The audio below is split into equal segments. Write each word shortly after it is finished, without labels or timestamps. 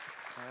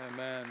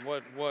Amen.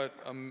 What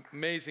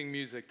amazing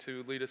music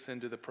to lead us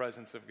into the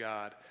presence of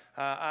God.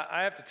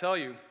 I have to tell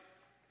you,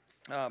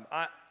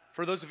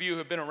 for those of you who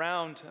have been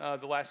around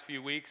the last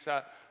few weeks,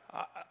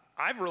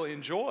 I've really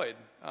enjoyed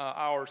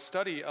our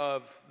study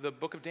of the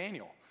book of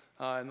Daniel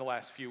in the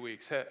last few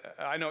weeks.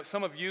 I know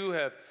some of you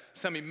have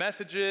sent me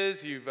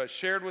messages. You've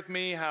shared with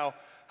me how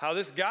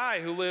this guy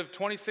who lived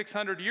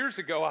 2,600 years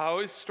ago, how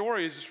his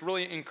story is just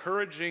really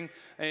encouraging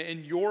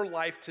in your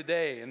life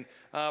today. And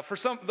for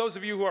those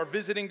of you who are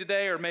visiting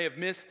today or may have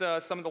missed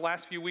some of the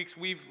last few weeks,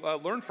 we've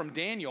learned from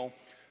Daniel,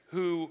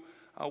 who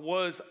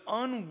was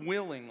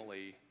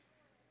unwillingly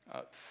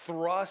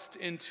thrust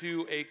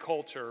into a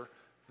culture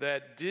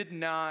that did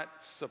not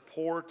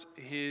support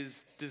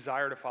his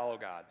desire to follow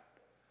God.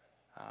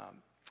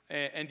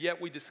 And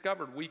yet we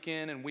discovered week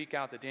in and week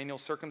out that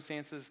Daniel's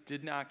circumstances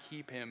did not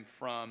keep him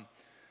from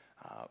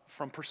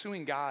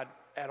pursuing God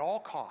at all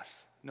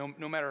costs,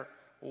 no matter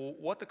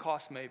what the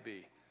cost may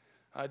be.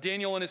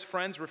 Daniel and his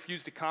friends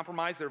refused to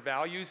compromise their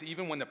values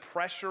even when the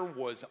pressure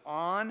was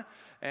on,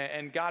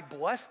 and God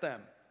blessed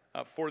them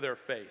for their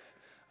faith.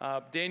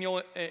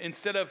 Daniel,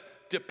 instead of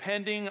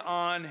depending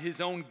on his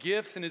own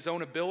gifts and his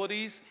own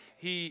abilities,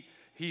 he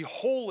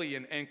wholly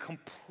and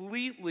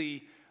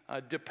completely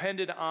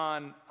depended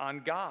on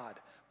God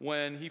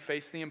when he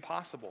faced the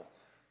impossible.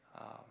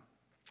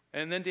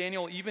 And then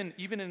Daniel,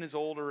 even in his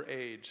older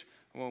age,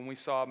 when we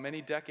saw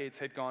many decades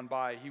had gone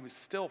by, he was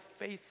still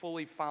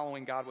faithfully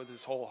following God with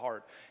his whole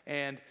heart.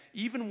 And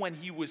even when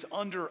he was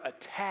under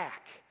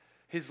attack,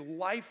 his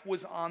life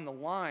was on the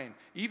line.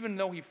 Even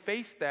though he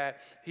faced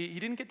that, he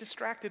didn't get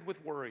distracted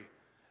with worry,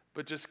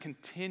 but just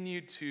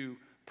continued to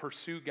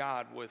pursue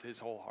God with his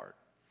whole heart.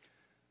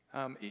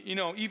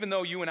 Even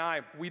though you and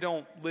I, we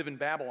don't live in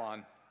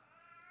Babylon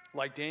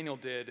like Daniel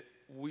did,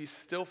 we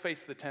still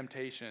face the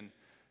temptation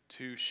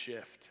to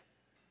shift,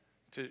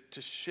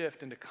 to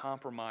shift and to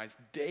compromise.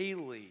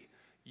 Daily,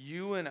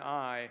 you and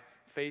I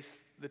face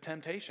the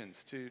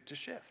temptations to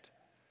shift.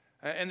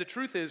 And the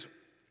truth is,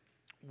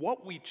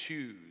 what we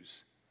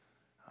choose,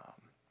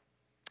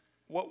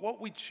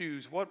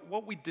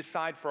 what we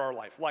decide for our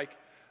life, like,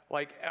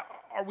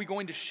 are we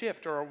going to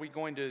shift, or are we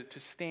going to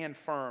stand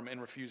firm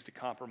and refuse to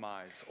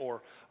compromise?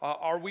 Or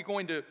are we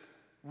going to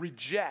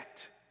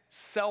reject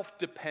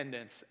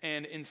self-dependence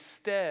and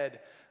instead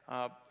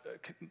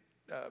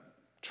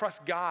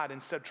trust God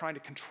instead of trying to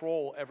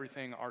control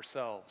everything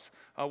ourselves?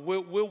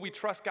 Will we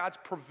trust God's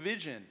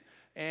provision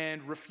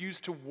and refuse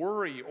to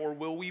worry, or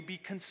will we be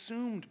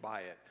consumed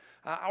by it?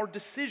 Our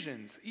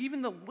decisions,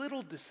 even the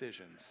little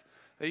decisions,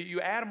 you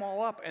add them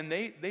all up and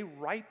they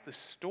write the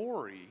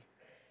story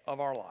of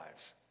our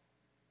lives.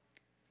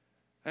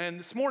 And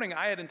this morning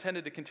I had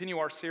intended to continue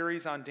our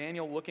series on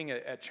Daniel looking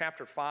at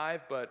chapter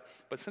 5, but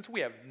since we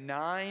have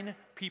 9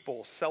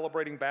 people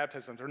celebrating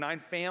baptisms, or 9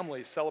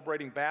 families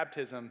celebrating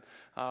baptism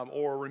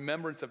or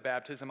remembrance of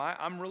baptism,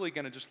 I'm really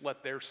going to just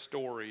let their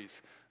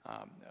stories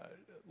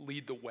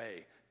lead the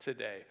way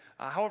today.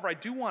 However, I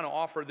do want to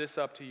offer this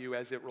up to you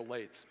as it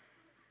relates.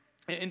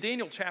 In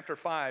Daniel chapter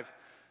 5,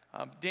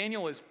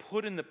 Daniel is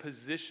put in the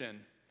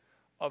position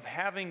of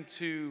having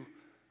to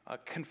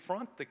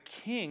confront the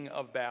king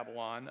of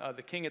Babylon.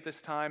 The king at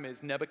this time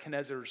is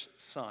Nebuchadnezzar's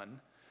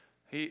son.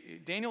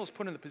 Daniel is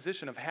put in the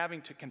position of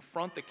having to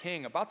confront the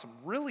king about some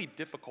really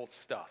difficult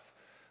stuff.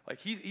 Like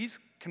he's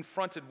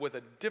confronted with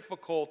a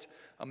difficult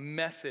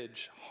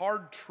message,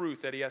 hard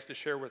truth that he has to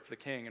share with the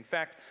king. In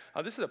fact,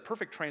 this is a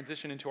perfect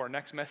transition into our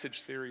next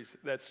message series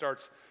that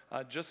starts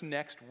just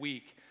next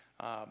week,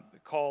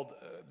 called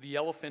The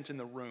Elephant in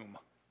the Room.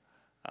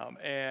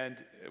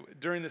 And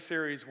during the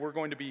series, we're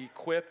going to be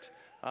equipped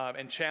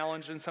and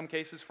challenged in some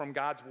cases from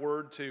God's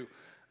word to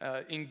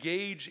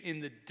engage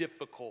in the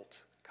difficult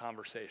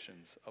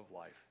conversations of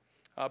life.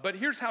 But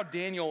here's how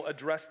Daniel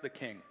addressed the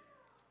king.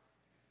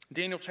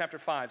 Daniel chapter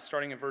 5,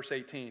 starting in verse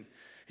 18.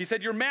 He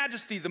said, "Your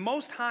Majesty, the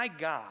Most High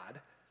God,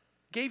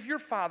 gave your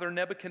father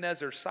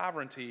Nebuchadnezzar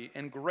sovereignty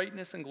and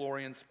greatness and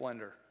glory and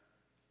splendor.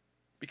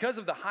 Because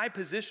of the high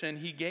position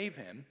he gave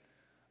him,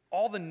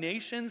 all the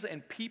nations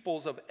and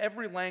peoples of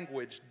every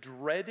language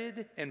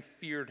dreaded and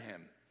feared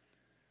him.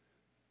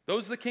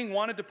 Those the king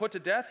wanted to put to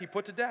death, he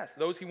put to death.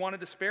 Those he wanted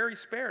to spare, he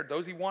spared.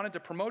 Those he wanted to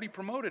promote, he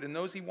promoted. And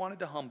those he wanted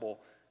to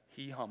humble,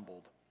 he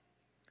humbled.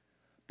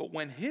 But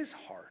when his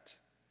heart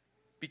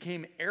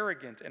became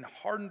arrogant and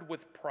hardened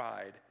with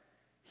pride,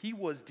 he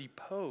was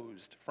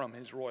deposed from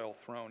his royal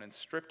throne and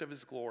stripped of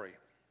his glory."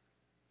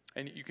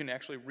 And you can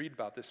actually read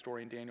about this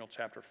story in Daniel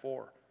chapter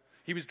 4.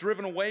 He was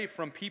driven away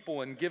from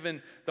people and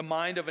given the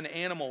mind of an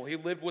animal. He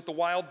lived with the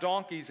wild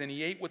donkeys, and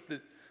he ate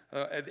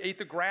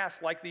the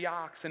grass like the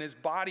ox, and his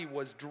body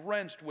was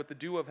drenched with the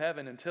dew of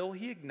heaven until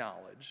he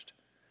acknowledged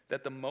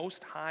that the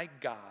Most High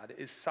God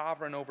is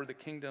sovereign over the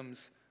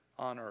kingdoms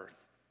on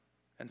earth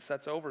and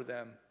sets over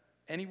them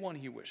anyone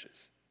he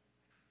wishes.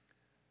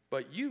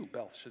 But you,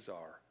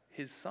 Belshazzar,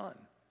 his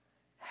son,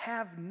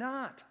 have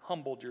not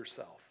humbled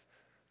yourself,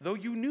 though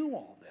you knew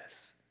all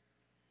this.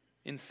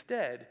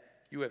 Instead,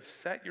 you have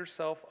set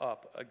yourself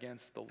up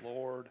against the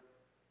Lord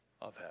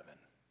of heaven.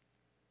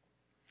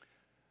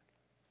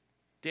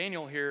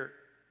 Daniel here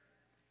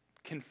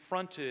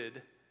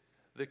confronted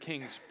the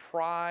king's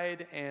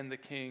pride and the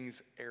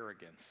king's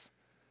arrogance.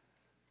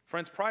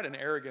 Friends, pride and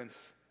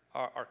arrogance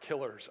are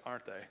killers,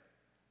 aren't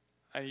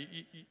they?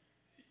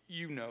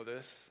 You know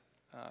this.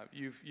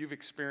 You've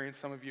experienced,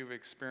 some of you have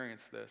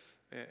experienced this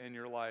in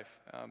your life.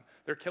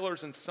 They're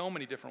killers in so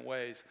many different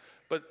ways,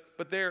 but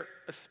they're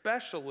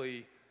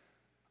especially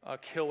a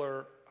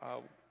killer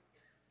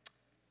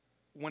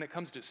when it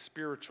comes to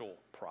spiritual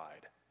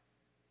pride.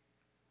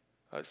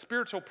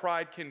 Spiritual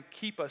pride can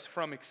keep us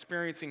from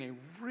experiencing a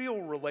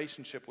real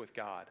relationship with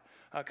God.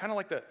 Kind of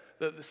like the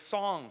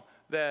song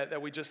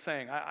that we just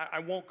sang, I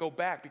won't go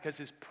back because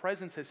his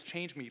presence has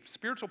changed me.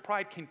 Spiritual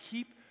pride can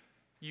keep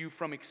you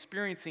from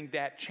experiencing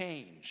that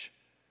change.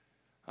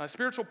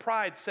 Spiritual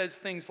pride says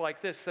things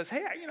like this, says,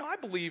 hey, I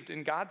believed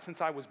in God since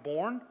I was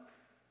born.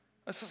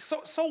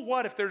 So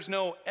what if there's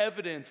no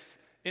evidence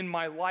in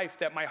my life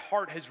that my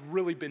heart has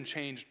really been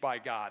changed by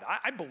God?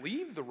 I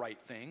believe the right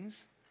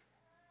things.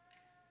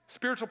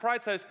 Spiritual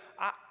pride says,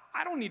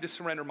 I don't need to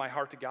surrender my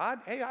heart to God.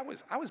 Hey, I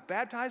was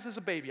baptized as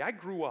a baby. I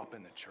grew up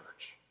in the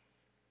church.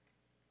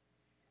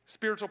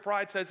 Spiritual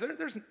pride says,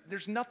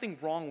 there's nothing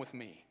wrong with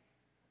me.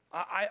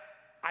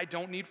 I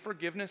don't need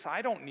forgiveness.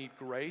 I don't need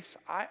grace.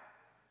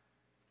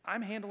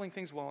 I'm handling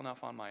things well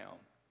enough on my own.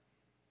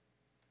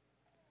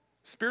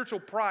 Spiritual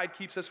pride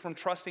keeps us from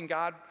trusting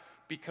God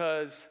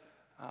because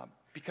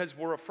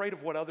we're afraid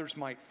of what others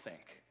might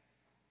think.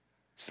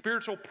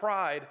 Spiritual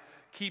pride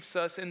keeps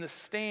us in the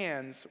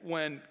stands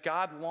when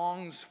God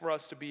longs for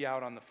us to be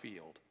out on the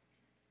field.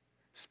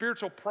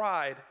 Spiritual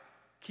pride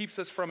keeps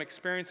us from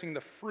experiencing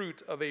the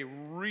fruit of a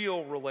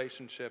real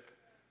relationship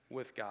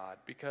with God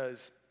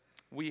because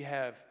we've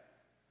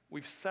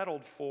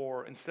settled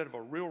for, instead of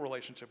a real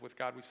relationship with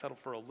God, we've settled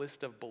for a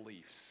list of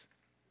beliefs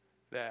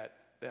that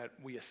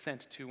we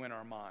assent to in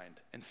our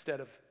mind instead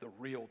of the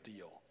real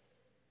deal.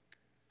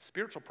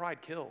 Spiritual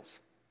pride kills.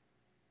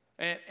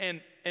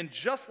 And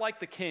just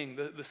like the king,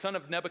 the son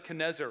of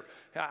Nebuchadnezzar,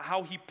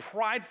 how he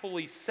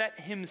pridefully set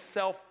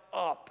himself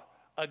up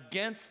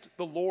against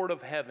the Lord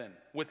of heaven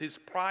with his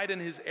pride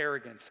and his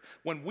arrogance.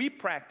 When we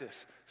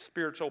practice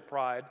spiritual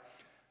pride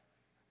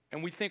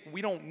and we think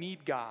we don't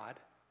need God,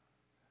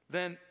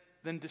 then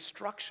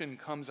destruction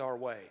comes our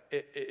way.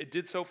 It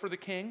did so for the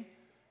king.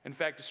 In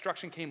fact,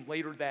 destruction came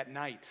later that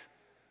night,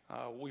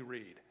 we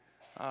read.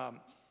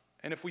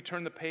 And if we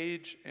turn the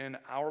page in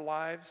our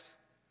lives,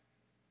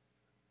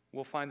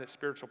 we'll find that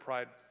spiritual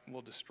pride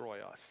will destroy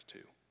us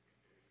too.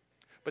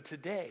 But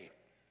today,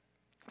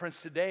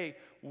 friends,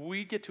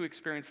 we get to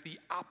experience the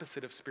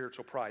opposite of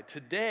spiritual pride.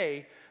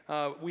 Today,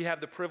 we have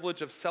the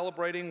privilege of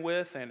celebrating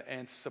with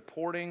and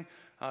supporting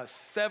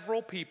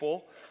several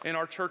people in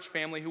our church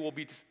family who will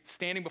be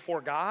standing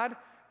before God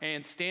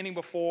and standing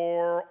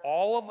before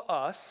all of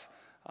us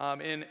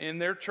in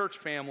their church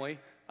family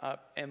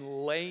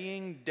and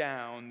laying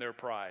down their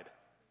pride,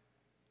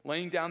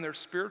 laying down their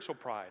spiritual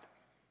pride,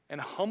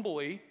 and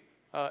humbly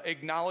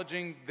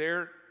acknowledging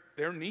their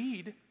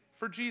need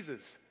for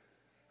Jesus.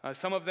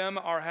 Some of them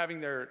are having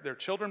their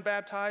children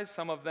baptized.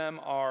 Some of them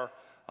are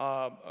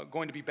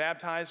going to be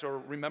baptized or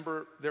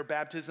remember their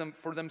baptism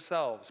for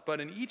themselves. But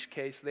in each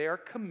case, they are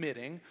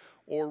committing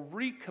or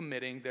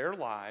recommitting their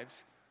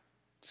lives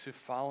to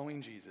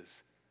following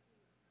Jesus.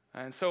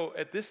 And so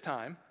at this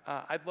time,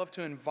 I'd love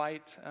to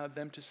invite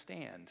them to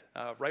stand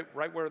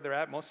right where they're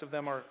at. Most of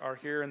them are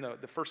here in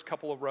the first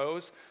couple of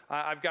rows.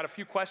 I've got a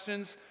few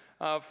questions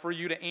for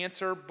you to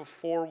answer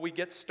before we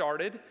get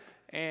started.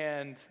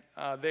 And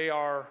they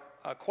are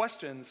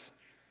questions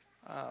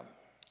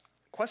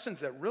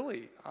that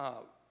really,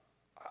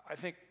 I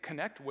think,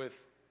 connect with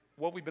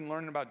what we've been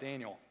learning about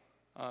Daniel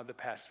the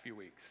past few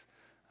weeks.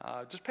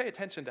 Just pay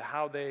attention to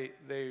how they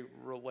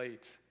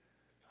relate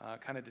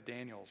kind of to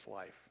Daniel's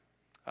life.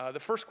 The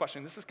first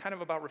question, this is kind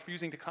of about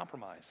refusing to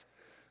compromise.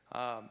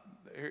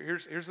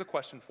 Here's the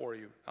question for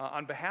you.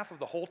 On behalf of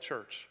the whole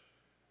church,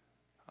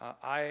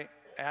 I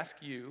ask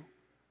you,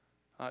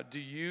 do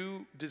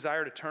you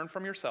desire to turn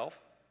from yourself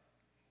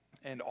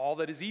and all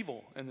that is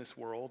evil in this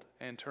world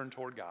and turn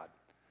toward God?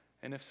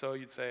 And if so,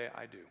 you'd say,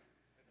 I do.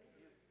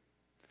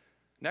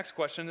 Next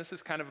question, this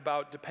is kind of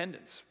about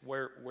dependence.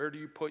 Where do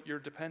you put your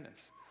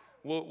dependence?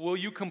 Will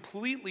you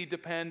completely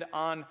depend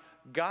on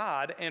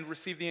God and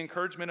receive the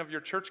encouragement of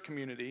your church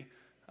community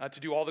to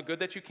do all the good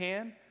that you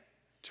can,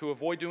 to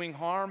avoid doing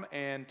harm,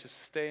 and to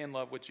stay in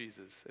love with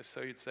Jesus? If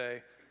so, you'd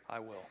say, I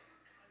will.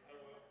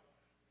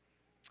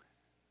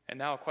 And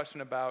now a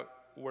question about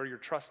where your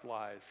trust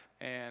lies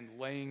and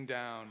laying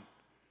down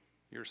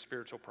your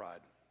spiritual pride.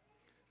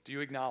 Do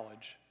you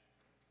acknowledge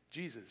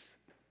Jesus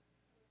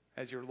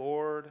as your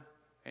Lord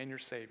and your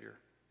Savior,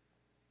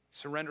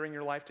 surrendering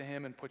your life to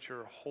Him and put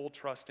your whole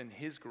trust in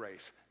His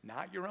grace,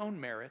 not your own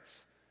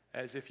merits,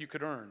 as if you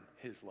could earn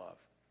His love?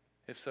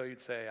 If so, you'd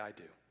say, I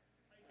do.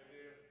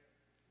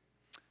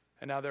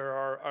 And now there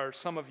are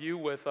some of you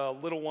with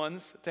little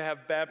ones to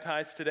have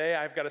baptized today.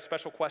 I've got a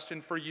special question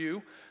for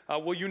you.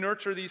 Will you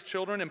nurture these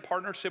children in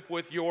partnership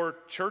with your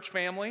church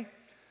family?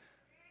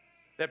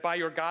 that by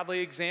your godly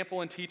example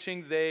and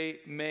teaching, they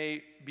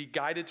may be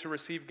guided to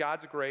receive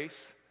God's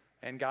grace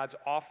and God's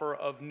offer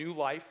of new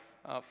life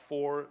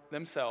for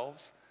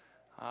themselves,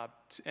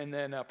 and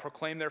then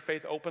proclaim their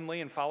faith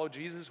openly and follow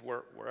Jesus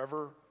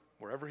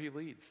wherever he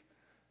leads.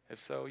 If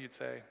so, you'd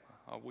say,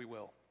 we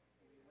will.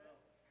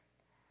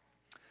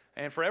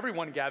 And for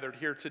everyone gathered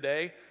here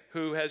today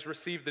who has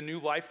received the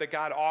new life that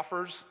God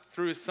offers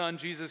through his Son,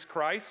 Jesus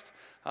Christ,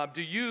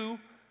 do you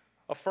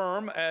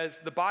affirm, as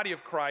the body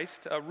of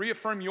Christ,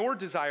 reaffirm your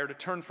desire to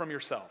turn from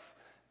yourself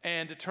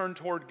and to turn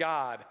toward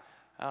God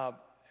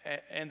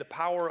and the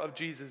power of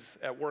Jesus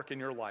at work in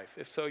your life?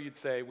 If so, you'd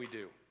say, we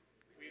do.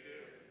 We do.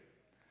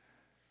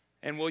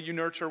 And will you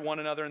nurture one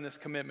another in this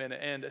commitment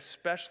and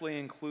especially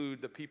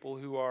include the people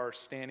who are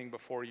standing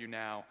before you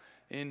now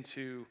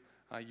into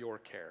your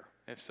care?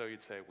 If so,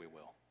 you'd say, we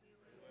will.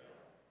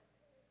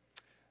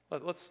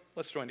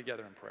 Let's join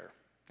together in prayer.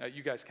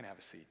 You guys can have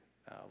a seat.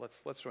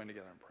 Let's join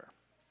together in prayer.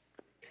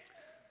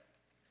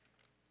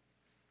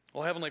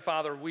 Well, Heavenly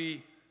Father,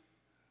 we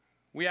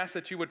ask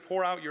that you would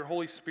pour out your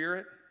Holy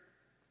Spirit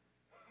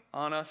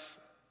on us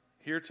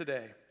here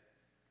today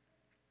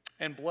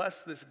and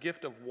bless this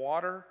gift of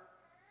water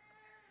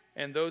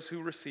and those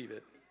who receive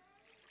it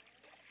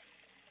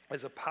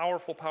as a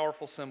powerful,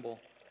 powerful symbol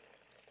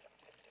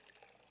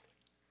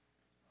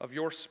of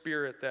your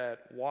Spirit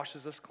that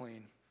washes us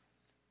clean,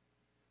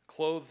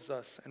 clothes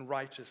us in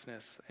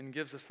righteousness, and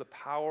gives us the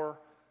power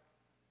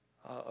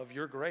of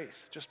your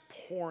grace just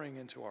pouring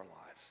into our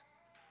lives.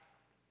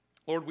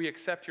 Lord, we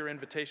accept your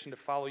invitation to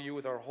follow you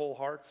with our whole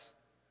hearts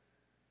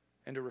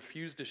and to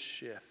refuse to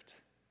shift,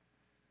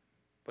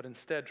 but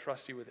instead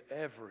trust you with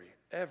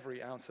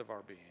every ounce of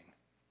our being.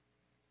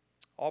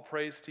 All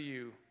praise to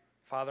you,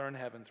 Father in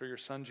heaven, through your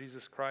Son,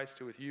 Jesus Christ,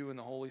 who with you and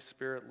the Holy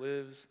Spirit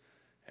lives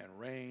and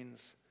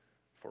reigns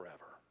forever.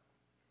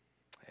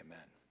 Amen.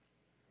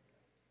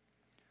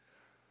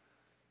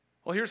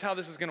 Well, here's how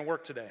this is going to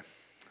work today.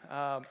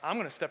 I'm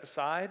going to step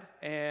aside,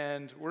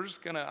 and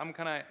I'm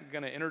kind of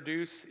going to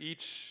introduce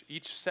each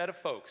set of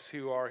folks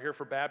who are here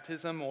for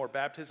baptism or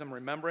baptism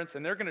remembrance,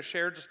 and they're going to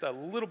share just a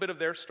little bit of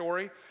their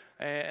story,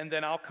 and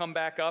then I'll come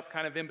back up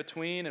kind of in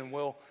between, and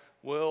we'll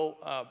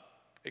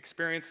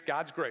experience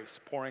God's grace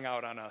pouring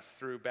out on us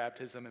through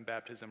baptism and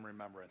baptism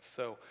remembrance.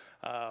 So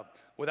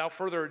without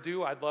further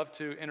ado, I'd love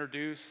to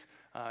introduce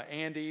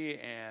Andy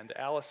and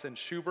Allison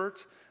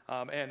Schubert.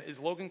 And is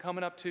Logan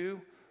coming up too?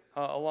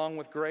 Along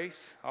with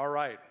Grace? All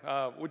right.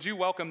 Would you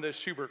welcome the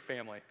Schubert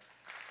family?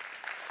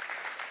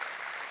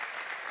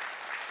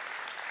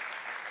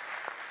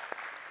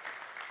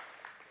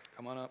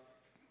 Come on up.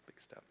 Big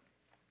step.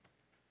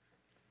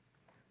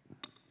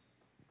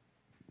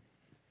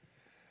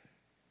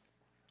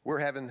 We're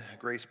having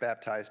Grace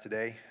baptized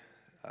today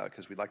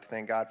because we'd like to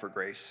thank God for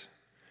Grace.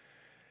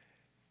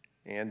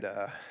 And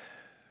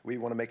we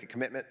want to make a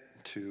commitment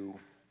to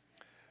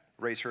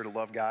raise her to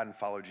love God and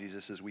follow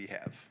Jesus as we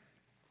have.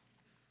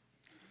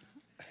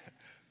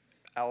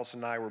 Alice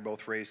and I were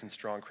both raised in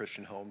strong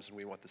Christian homes, and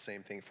we want the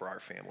same thing for our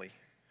family.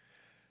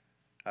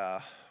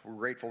 We're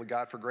grateful to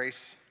God for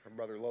Grace, our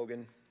brother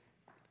Logan,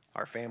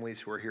 our families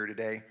who are here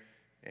today,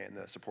 and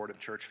the supportive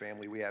church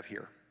family we have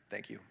here.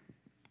 Thank you.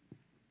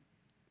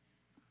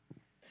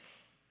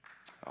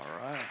 All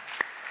right.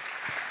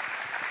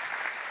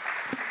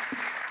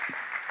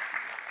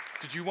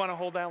 Did you want to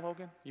hold that,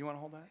 Logan? You want to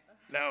hold that?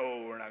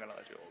 No, we're not going to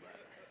let you hold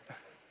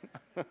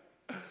that.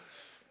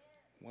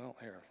 Well,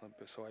 here,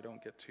 so I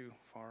don't get too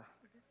far.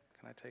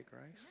 Can I take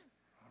Grace?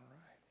 Yeah. All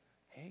right.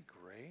 Hey,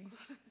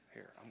 Grace.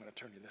 Here, I'm going to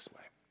turn you this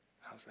way.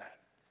 How's that?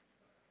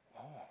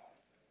 Oh,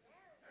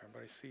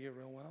 everybody see you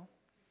real well?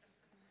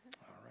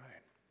 All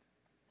right.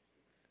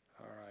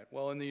 All right.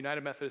 Well, in the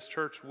United Methodist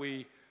Church,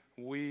 we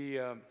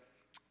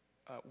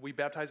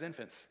baptize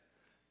infants.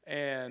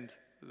 And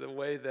the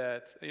way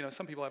that,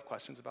 some people have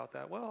questions about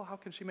that. Well, how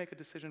can she make a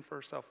decision for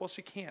herself? Well,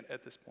 she can't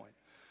at this point.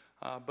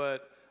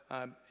 But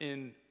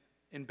in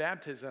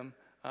baptism,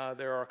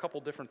 there are a couple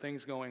different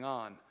things going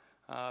on.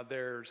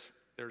 There's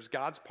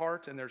God's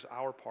part and there's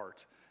our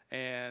part.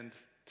 And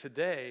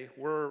today,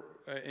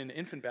 in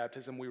infant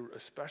baptism, we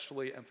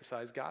especially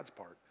emphasize God's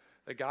part.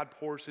 That God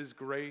pours his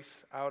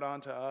grace out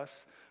onto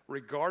us,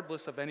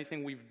 regardless of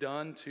anything we've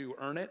done to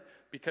earn it,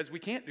 because we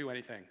can't do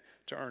anything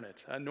to earn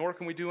it, nor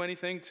can we do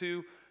anything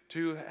to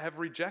have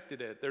rejected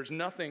it. There's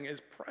nothing, as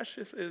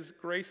precious as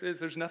grace is,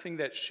 there's nothing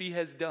that she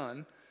has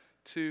done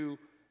to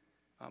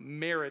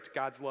merit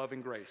God's love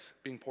and grace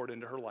being poured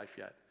into her life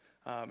yet.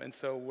 And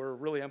so we're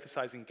really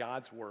emphasizing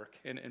God's work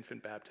in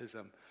infant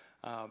baptism.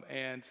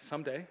 And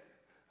someday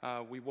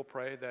we will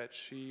pray that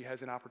she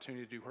has an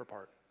opportunity to do her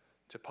part,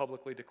 to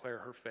publicly declare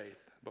her faith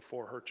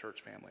before her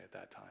church family at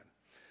that time.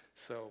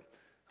 So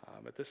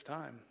at this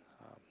time,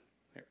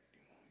 here,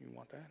 you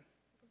want that?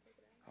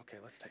 Okay,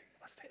 let's take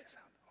this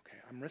out. Okay,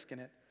 I'm risking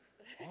it.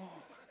 Oh,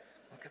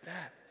 look at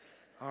that.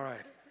 All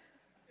right.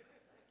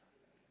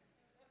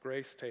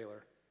 Grace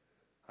Taylor,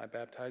 I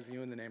baptize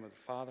you in the name of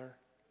the Father,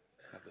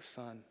 and of the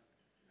Son,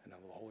 and of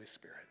the Holy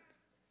Spirit.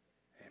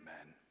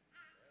 Amen.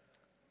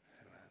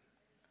 Amen.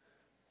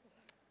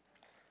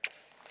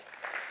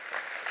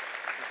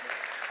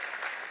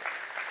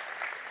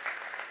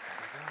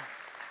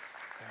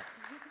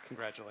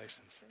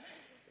 Congratulations.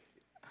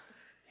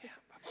 Yeah,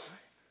 bye-bye.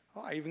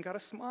 Oh, I even got a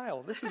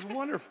smile. This is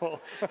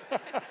wonderful.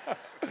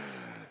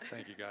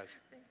 Thank you, guys.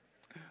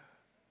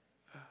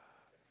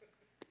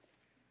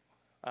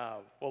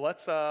 Well,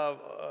 let's,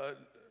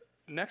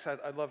 next,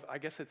 I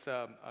guess it's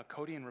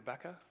Cody and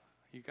Rebecca.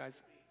 You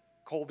guys,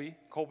 Colby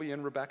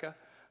and Rebecca.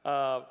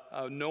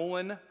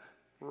 Nolan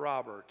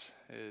Robert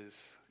is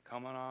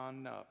coming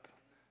on up.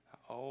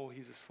 Oh,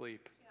 he's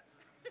asleep.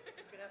 Yep.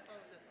 You can have fun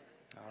with this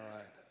one. All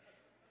right.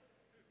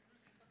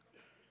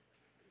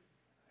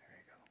 There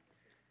you go.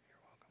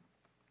 You're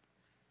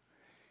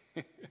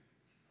welcome.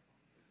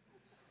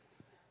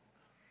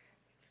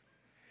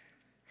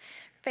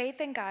 Faith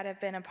and God have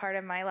been a part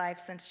of my life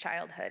since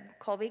childhood.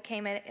 Colby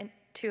came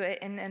into it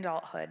in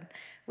adulthood.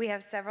 We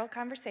have several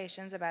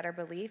conversations about our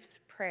beliefs,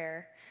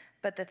 prayer,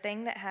 but the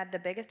thing that had the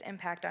biggest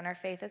impact on our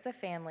faith as a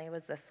family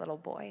was this little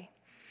boy.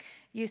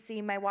 You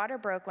see, my water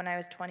broke when I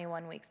was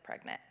 21 weeks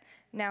pregnant.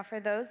 Now, for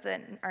those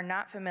that are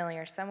not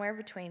familiar, somewhere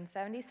between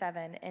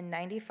 77 and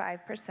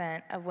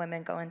 95% of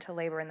women go into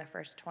labor in the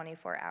first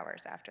 24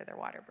 hours after their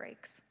water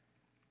breaks.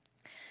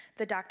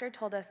 The doctor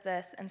told us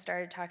this and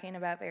started talking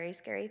about very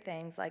scary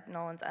things like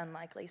Nolan's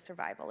unlikely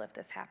survival if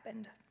this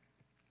happened.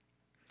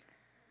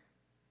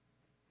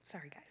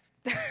 Sorry, guys.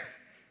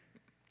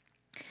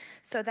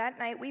 So that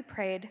night we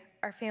prayed,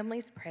 our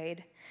families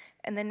prayed,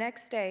 and the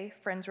next day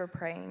friends were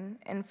praying,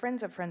 and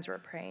friends of friends were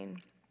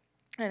praying.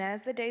 And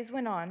as the days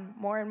went on,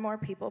 more and more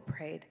people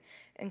prayed,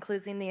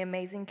 including the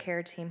amazing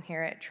care team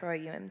here at Troy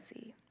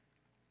UMC.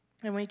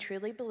 And we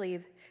truly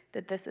believe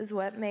that this is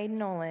what made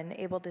Nolan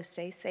able to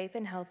stay safe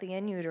and healthy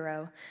in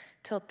utero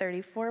till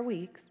 34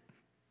 weeks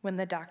when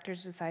the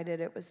doctors decided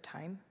it was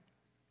time.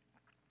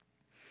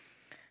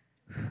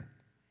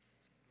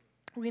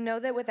 We know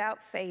that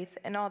without faith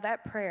and all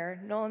that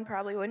prayer, Nolan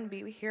probably wouldn't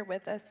be here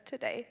with us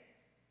today.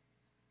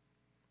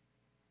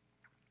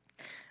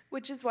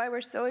 Which is why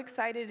we're so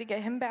excited to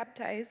get him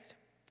baptized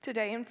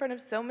today in front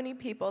of so many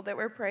people that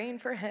were praying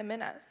for him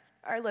and us,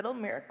 our little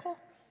miracle.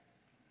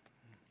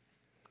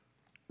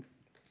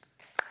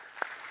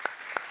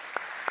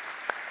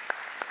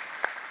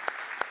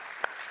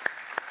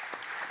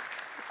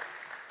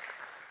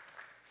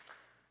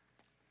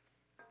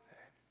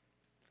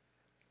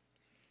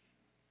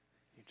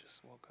 You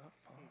just woke up,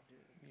 huh?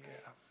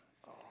 Yeah.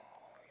 Oh,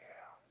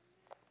 yeah.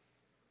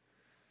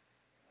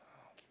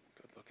 Oh,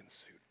 good-looking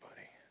suit,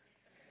 buddy.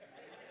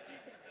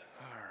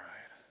 All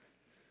right.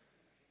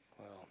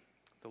 Well,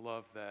 the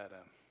love that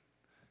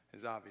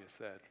is obvious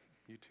that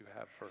you two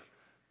have for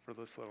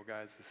this little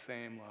guy is the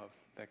same love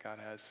that God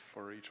has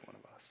for each one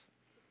of us.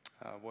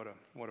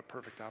 What a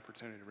perfect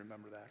opportunity to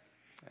remember that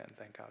and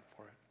thank God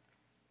for it.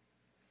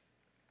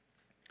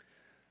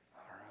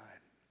 All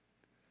right.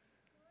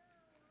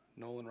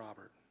 Nolan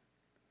Robert,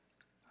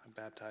 I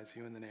baptize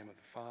you in the name of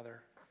the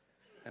Father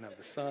and of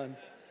the Son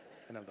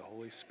and of the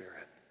Holy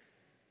Spirit.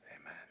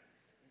 Amen.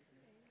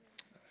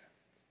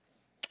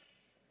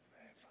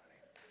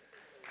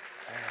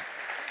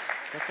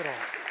 Look at all.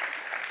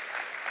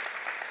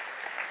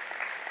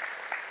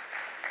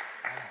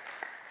 Wow.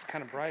 It's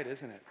kind of bright,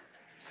 isn't it?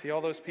 See all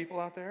those people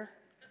out there?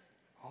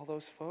 All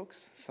those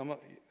folks? Some of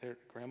their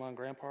grandma and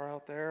grandpa are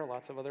out there.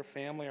 Lots of other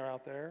family are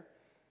out there.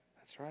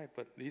 That's right.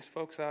 But these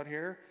folks out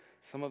here,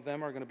 some of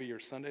them are going to be your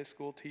Sunday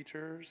school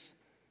teachers.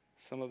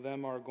 Some of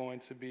them are going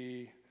to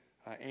be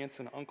aunts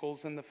and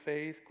uncles in the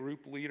faith,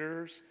 group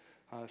leaders.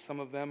 Some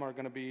of them are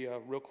going to be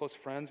real close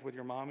friends with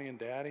your mommy and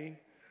daddy.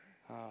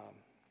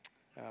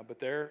 But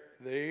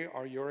they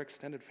are your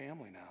extended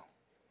family now.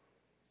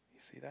 You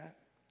see that?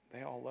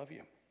 They all love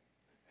you.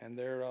 And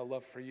their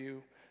love for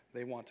you,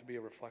 they want to be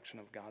a reflection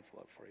of God's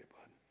love for you,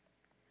 bud.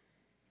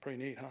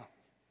 Pretty neat, huh?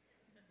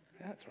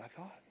 Yeah, that's what I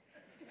thought.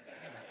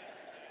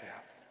 Yeah.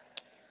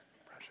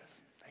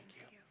 Precious. Thank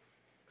you.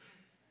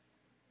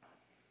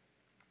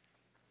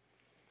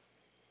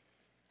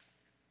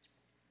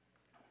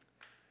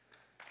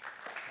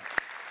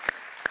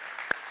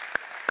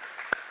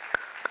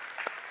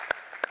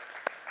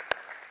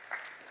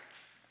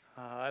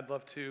 I'd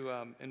love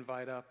to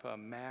invite up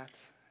Matt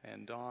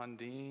and Dawn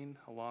Dean,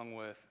 along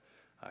with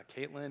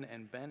Caitlin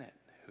and Bennett,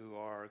 who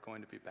are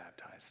going to be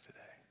baptized today.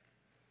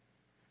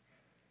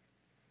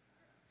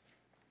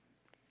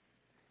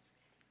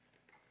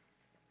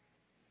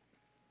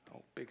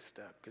 Oh, big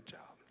step. Good job.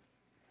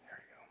 There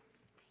you go.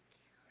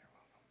 You're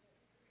welcome.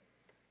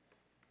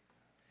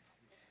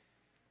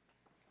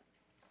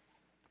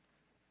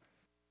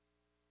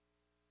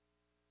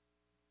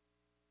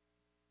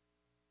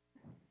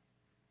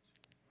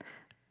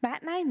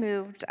 Matt and I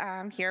moved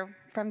here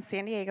from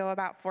San Diego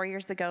about 4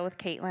 years ago with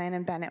Caitlin,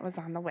 and Bennett was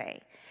on the way.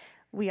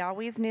 We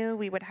always knew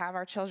we would have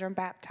our children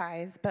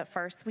baptized, but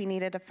first we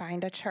needed to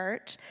find a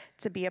church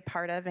to be a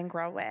part of and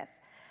grow with.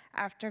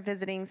 After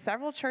visiting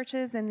several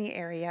churches in the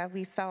area,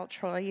 we felt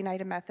Troy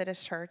United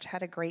Methodist Church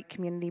had a great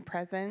community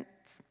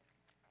presence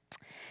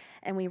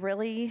and we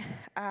really,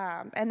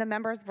 and the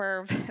members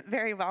were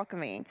very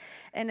welcoming.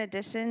 In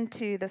addition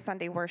to the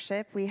Sunday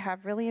worship, we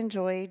have really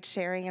enjoyed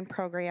sharing in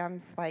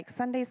programs like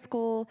Sunday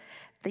School,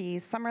 the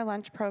Summer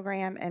Lunch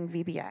Program, and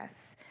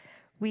VBS.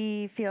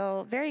 We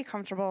feel very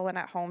comfortable and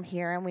at home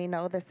here, and we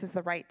know this is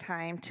the right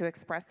time to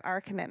express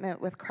our commitment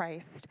with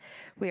Christ.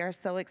 We are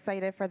so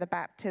excited for the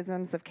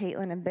baptisms of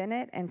Caitlin and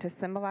Bennett and to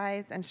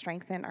symbolize and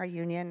strengthen our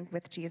union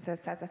with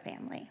Jesus as a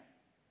family.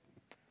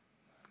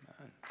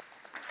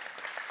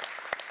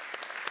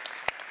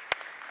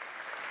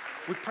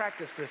 We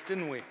practiced this,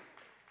 didn't we?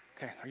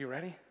 Okay, are you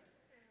ready?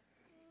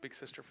 Big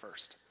sister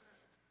first.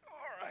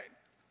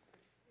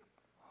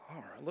 All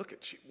right, look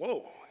at you.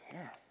 Whoa,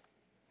 yeah.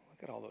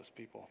 Look at all those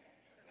people.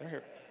 They're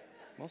here.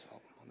 Most of them,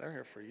 they're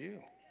here for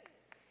you.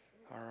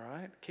 All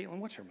right. Caitlin,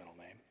 what's your middle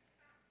name?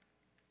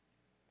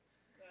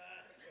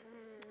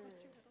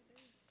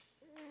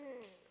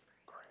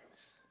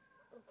 Grace.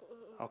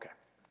 Okay.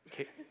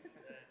 You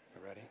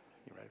ready?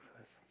 You ready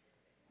for this?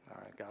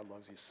 All right. God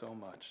loves you so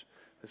much.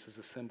 This is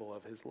a symbol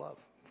of his love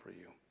for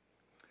you.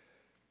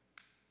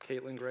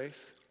 Caitlin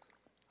Grace,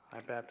 I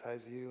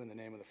baptize you in the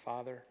name of the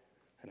Father,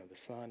 and of the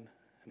Son,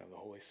 and of the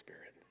Holy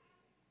Spirit.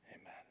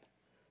 Amen.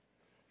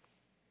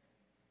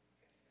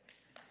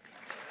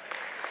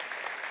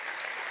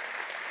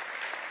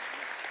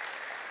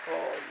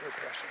 Oh, you're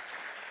precious.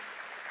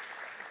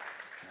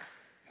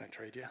 Can I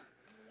trade you?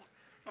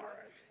 All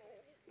right.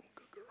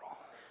 Good girl.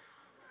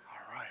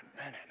 All right,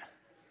 Bennett.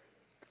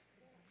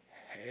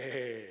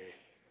 Hey.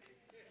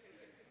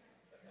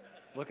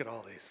 Look at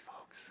all these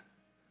folks.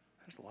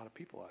 There's a lot of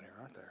people out here,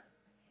 aren't there?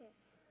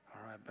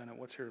 All right, Bennett,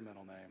 what's your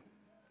middle name?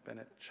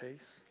 Bennett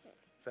Chase?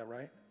 Is that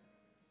right?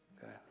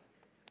 Okay.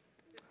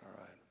 All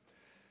right.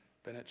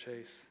 Bennett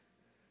Chase,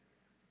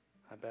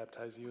 I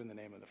baptize you in the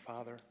name of the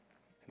Father,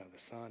 and of the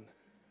Son,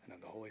 and of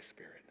the Holy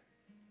Spirit.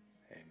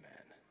 Amen.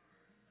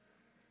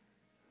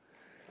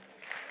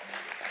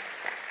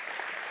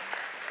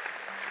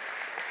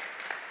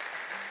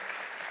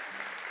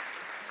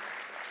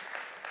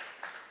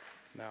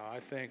 Now, I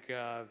think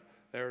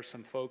there are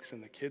some folks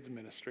in the kids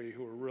ministry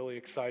who are really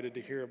excited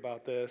to hear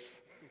about this.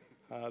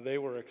 They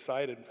were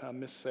excited.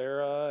 Miss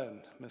Sarah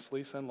and Miss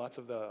Lisa and lots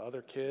of the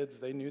other kids,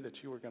 they knew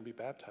that you were going to be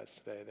baptized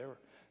today.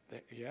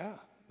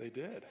 They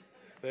did.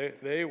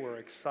 They were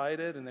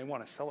excited, and they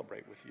want to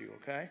celebrate with you,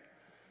 okay?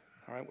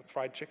 All right, with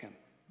fried chicken.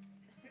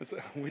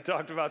 We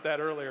talked about that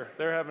earlier.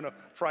 They're having a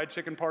fried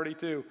chicken party,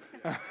 too.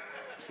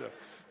 So,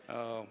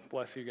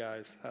 bless you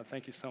guys.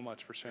 Thank you so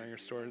much for sharing your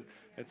story.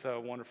 It's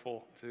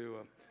wonderful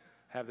to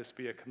have this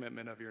be a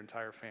commitment of your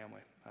entire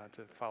family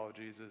to follow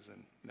Jesus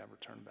and never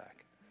turn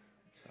back.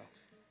 So,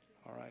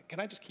 all right. Can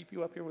I just keep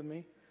you up here with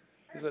me?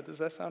 Does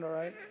that sound all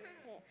right?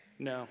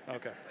 No?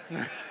 Okay.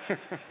 There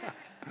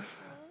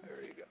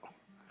you go.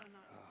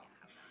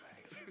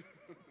 Thanks.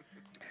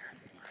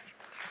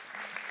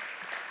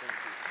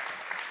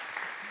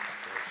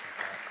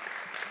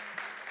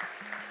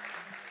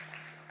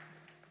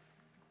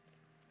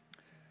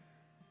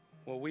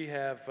 Well, we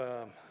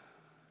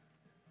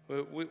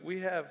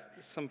have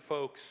some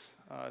folks,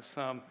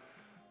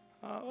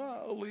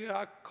 Leah,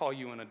 I call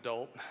you an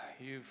adult.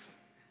 You've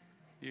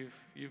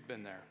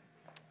been there.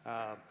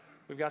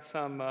 We've got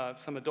some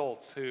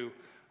adults who,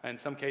 in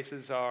some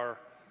cases, are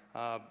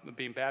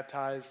being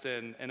baptized,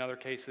 and in other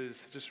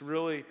cases, just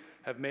really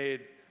have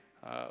made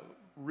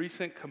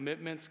recent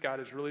commitments. God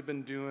has really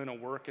been doing a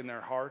work in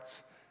their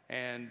hearts,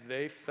 and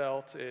they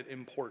felt it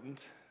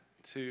important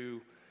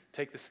to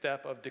take the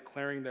step of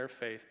declaring their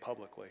faith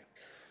publicly.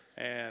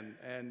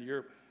 And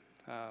you're,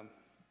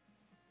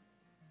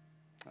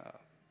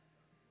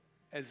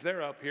 as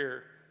they're up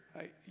here,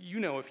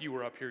 if you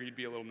were up here, you'd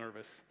be a little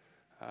nervous.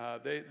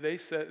 They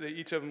said,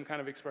 each of them kind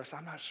of expressed,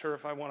 I'm not sure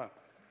if I want to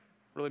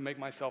really make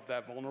myself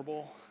that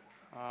vulnerable.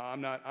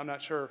 I'm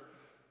not sure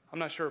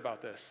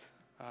about this.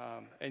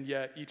 And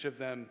yet each of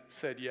them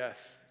said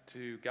yes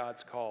to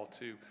God's call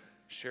to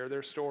share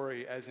their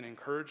story as an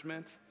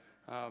encouragement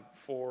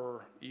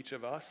for each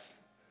of us,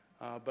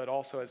 but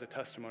also as a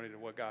testimony to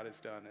what God has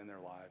done in their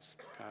lives.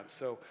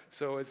 So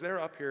as they're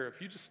up here, if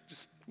you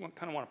just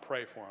kind of want to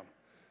pray for them,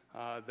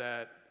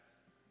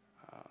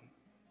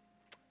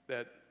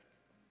 that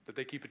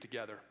they keep it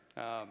together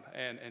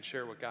and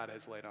share what God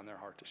has laid on their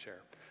heart to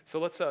share. So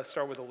let's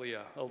start with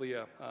Aaliyah.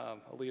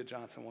 Aaliyah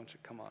Johnson, why don't you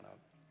come on up?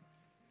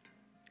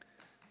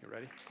 You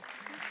ready?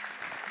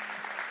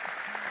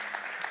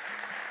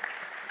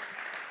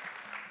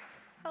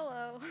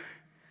 Hello.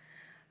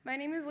 My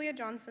name is Leah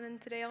Johnson,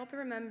 and today I'll be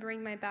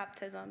remembering my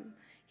baptism.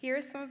 Here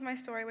is some of my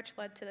story which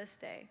led to this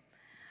day.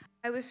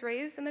 I was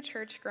raised in the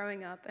church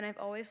growing up, and I've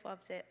always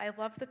loved it. I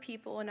loved the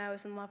people, and I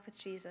was in love with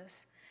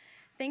Jesus.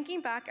 Thinking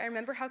back, I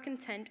remember how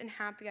content and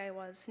happy I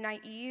was,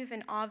 naive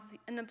and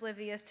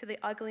oblivious to the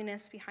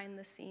ugliness behind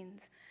the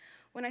scenes.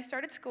 When I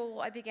started school,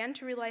 I began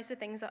to realize the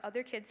things that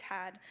other kids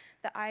had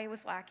that I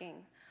was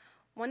lacking.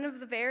 One of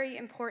the very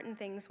important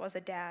things was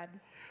a dad.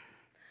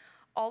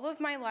 All of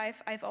my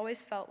life, I've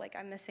always felt like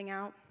I'm missing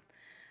out.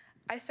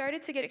 I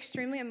started to get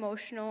extremely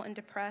emotional and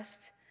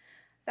depressed.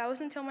 That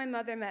was until my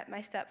mother met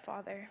my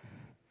stepfather.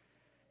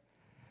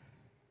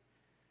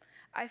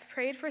 I've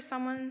prayed for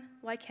someone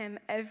like him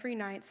every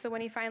night, so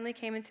when he finally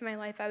came into my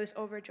life, I was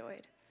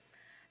overjoyed.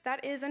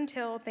 That is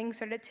until things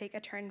started to take a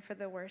turn for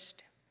the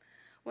worst.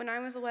 When I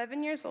was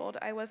 11 years old,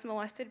 I was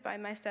molested by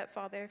my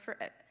stepfather for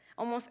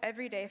almost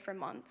every day for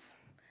months.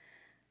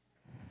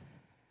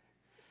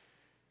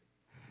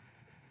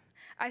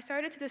 I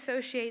started to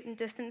dissociate and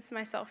distance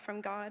myself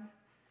from God.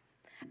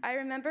 I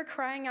remember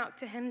crying out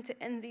to him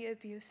to end the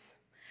abuse,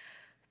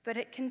 but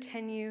it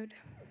continued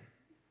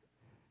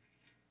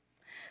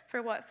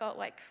for what felt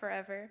like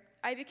forever.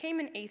 I became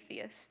an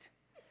atheist.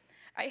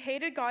 I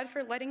hated God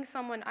for letting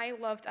someone I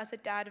loved as a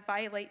dad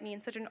violate me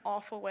in such an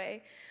awful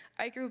way.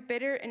 I grew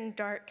bitter and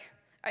dark.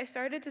 I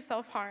started to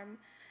self-harm.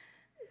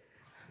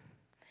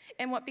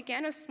 And what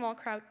began as small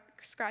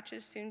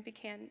scratches soon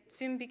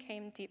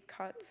became deep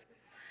cuts.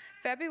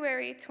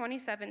 February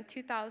 27,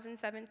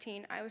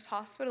 2017, I was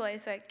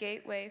hospitalized at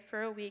Gateway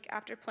for a week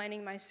after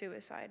planning my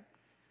suicide.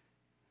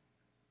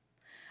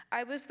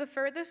 I was the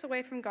furthest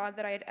away from God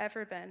that I had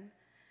ever been.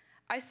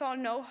 I saw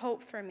no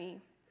hope for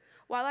me.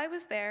 While I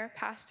was there,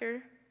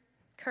 Pastor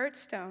Kurt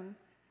Stone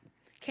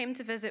came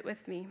to visit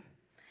with me.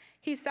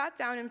 He sat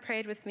down and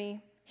prayed with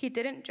me. He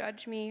didn't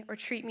judge me or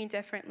treat me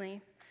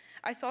differently.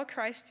 I saw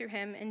Christ through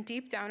him, and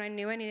deep down I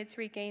knew I needed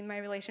to regain my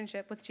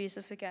relationship with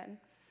Jesus again.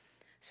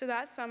 So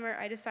that summer,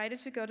 I decided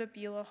to go to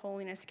Beulah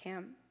Holiness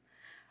Camp.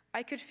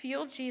 I could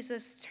feel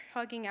Jesus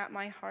tugging at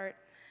my heart,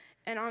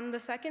 and on the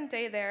second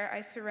day there,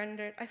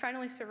 I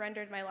finally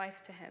surrendered my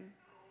life to him.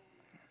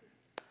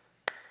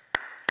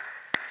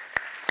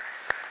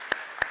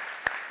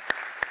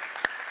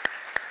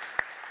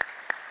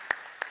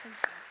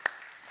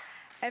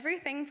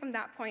 Everything from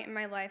that point in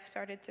my life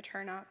started to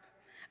turn up.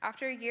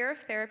 After a year of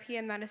therapy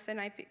and medicine,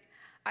 I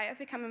have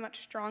become a much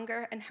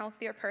stronger and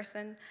healthier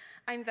person.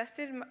 I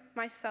invested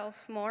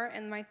myself more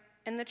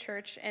in the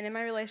church and in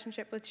my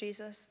relationship with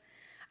Jesus.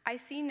 I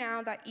see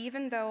now that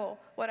even though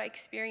what I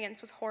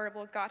experienced was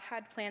horrible, God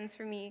had plans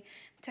for me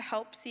to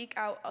help seek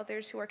out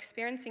others who are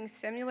experiencing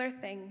similar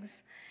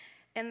things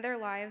in their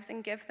lives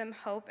and give them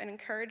hope and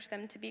encourage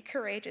them to be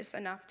courageous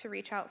enough to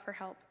reach out for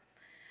help.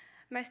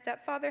 My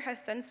stepfather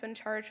has since been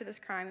charged with this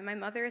crime, and my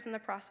mother is in the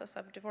process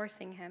of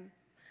divorcing him.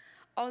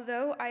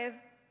 Although I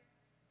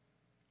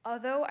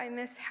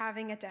miss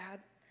having a dad,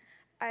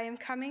 I am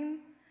coming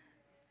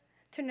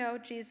to know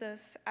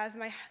Jesus as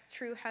my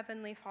true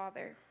heavenly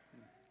Father.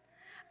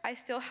 I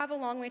still have a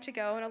long way to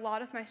go and a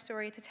lot of my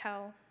story to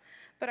tell,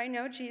 but I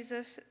know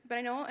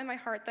in my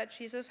heart that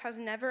Jesus has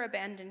never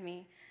abandoned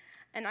me,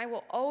 and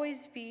will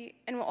always be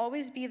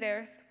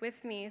there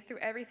with me through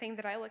everything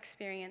that I will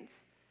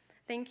experience.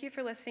 Thank you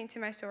for listening to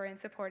my story and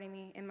supporting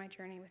me in my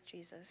journey with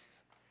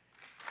Jesus.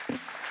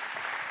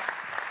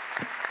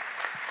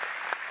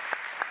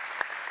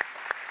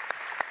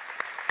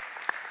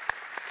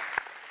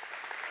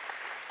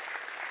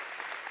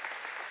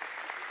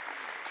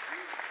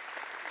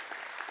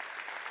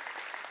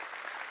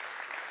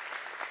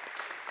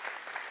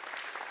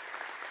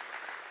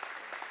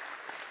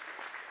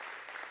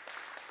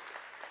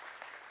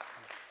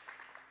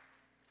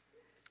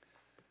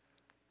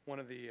 One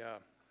of the,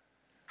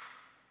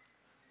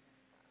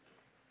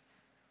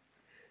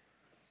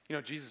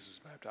 Jesus was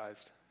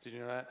baptized. Did you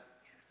know that?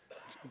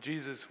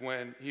 Jesus,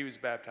 when he was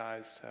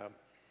baptized,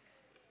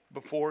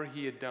 before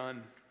he had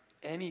done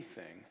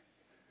anything,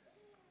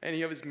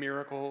 any of his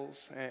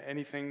miracles,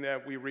 anything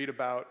that we read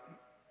about,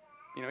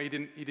 he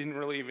didn't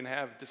really even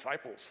have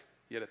disciples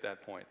yet at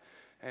that point.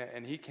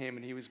 And he came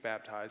and he was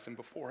baptized, and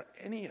before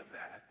any of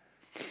that,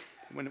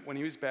 when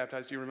he was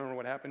baptized, do you remember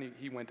what happened?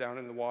 He went down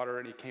in the water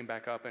and he came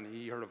back up and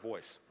he heard a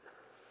voice.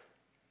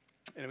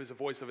 And it was the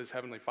voice of his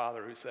heavenly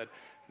Father who said,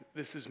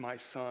 "This is my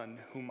son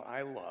whom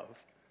I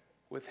love.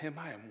 With him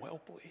I am well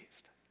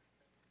pleased."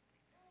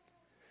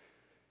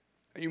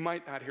 You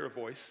might not hear a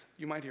voice.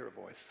 You might hear a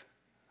voice.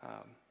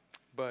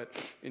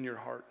 But in your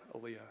heart,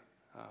 Aaliyah,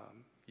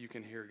 you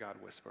can hear God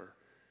whisper,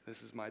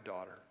 "This is my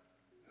daughter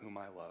whom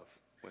I love.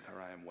 With her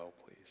I am well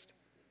pleased."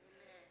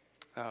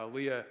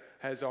 Aaliyah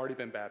has already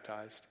been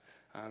baptized.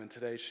 And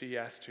today she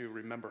asked to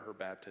remember her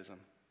baptism.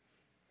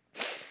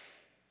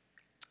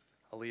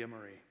 Aaliyah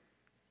Marie,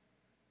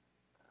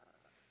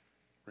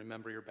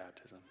 remember your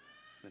baptism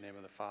in the name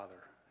of the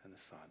Father and the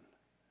Son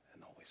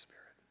and the Holy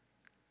Spirit.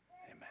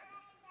 Amen.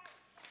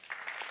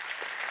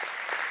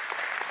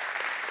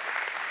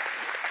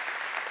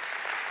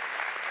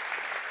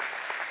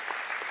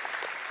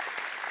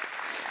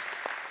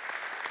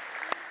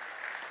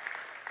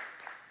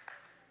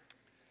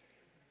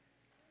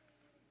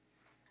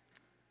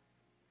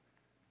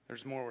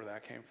 There's more where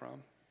that came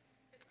from.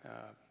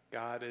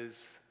 God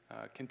is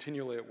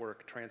continually at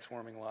work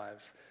transforming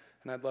lives.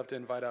 And I'd love to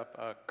invite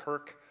up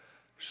Kirk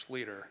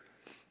Schleter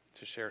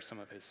to share some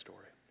of his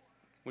story.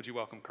 Would you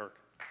welcome Kirk?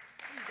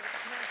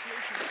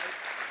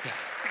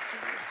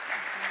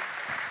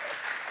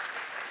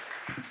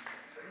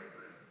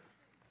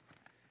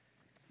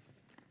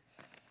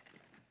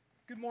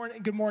 Good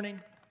morning. Good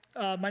morning.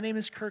 My name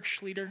is Kirk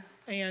Schlieder,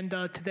 and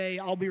today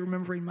I'll be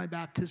remembering my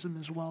baptism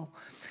as well.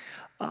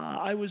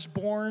 I was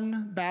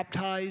born,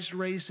 baptized,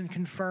 raised, and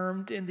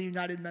confirmed in the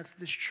United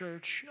Methodist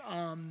Church,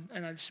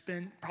 and I've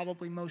spent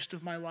probably most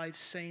of my life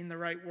saying the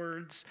right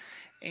words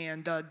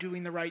and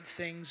doing the right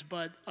things,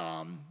 but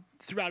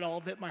throughout all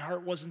of it, my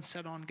heart wasn't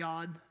set on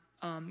God.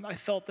 I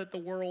felt that the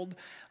world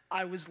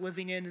I was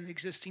living in and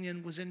existing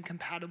in was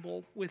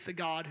incompatible with the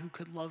God who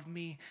could love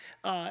me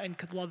and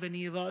could love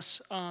any of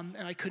us, and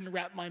I couldn't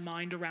wrap my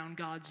mind around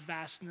God's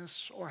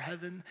vastness or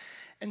heaven,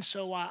 and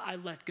so I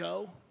let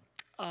go.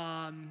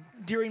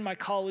 During my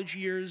college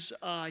years,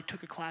 I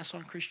took a class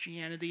on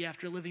Christianity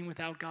after living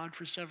without God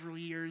for several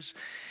years,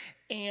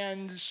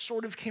 and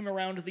sort of came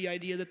around to the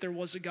idea that there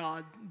was a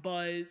God,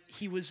 but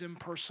he was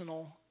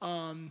impersonal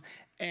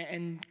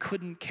and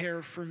couldn't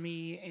care for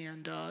me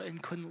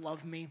and couldn't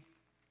love me.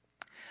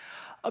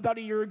 About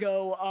a year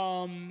ago,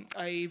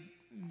 I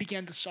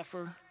began to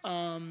suffer.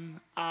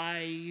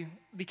 I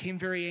became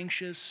very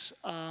anxious.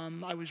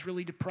 I was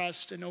really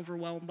depressed and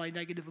overwhelmed by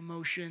negative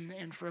emotion,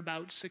 and for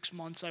about 6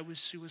 months I was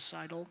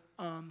suicidal,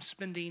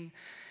 spending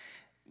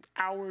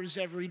hours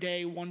every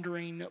day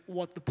wondering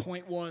what the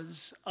point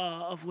was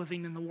of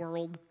living in the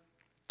world,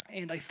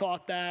 and I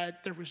thought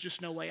that there was just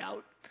no way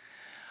out.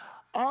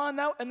 And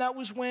that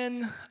was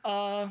when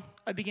I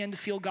began to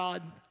feel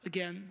God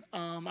again.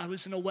 I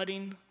was in a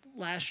wedding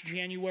last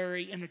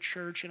January in a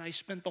church, and I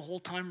spent the whole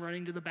time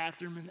running to the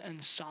bathroom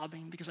and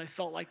sobbing because I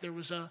felt like there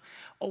was a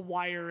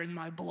wire in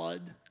my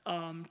blood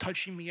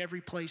touching me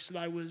every place that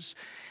I was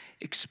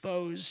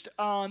exposed.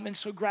 And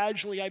so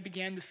gradually I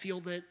began to feel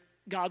that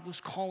God was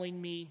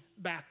calling me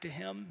back to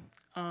him.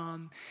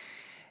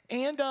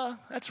 And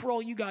that's where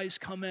all you guys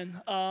come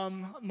in.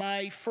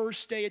 My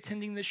first day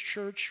attending this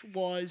church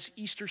was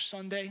Easter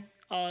Sunday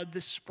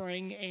this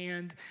spring,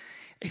 and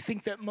I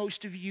think that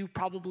most of you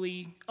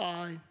probably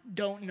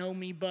don't know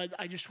me, but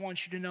I just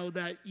want you to know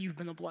that you've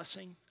been a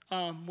blessing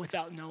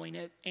without knowing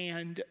it.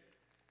 And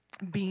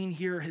being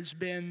here has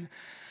been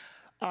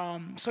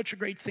such a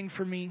great thing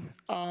for me,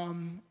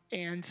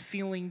 and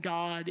feeling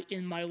God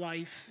in my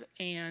life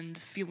and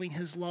feeling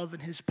his love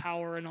and his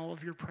power and all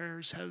of your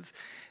prayers have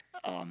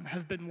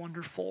been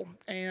wonderful.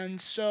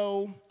 And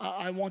so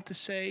I want to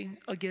say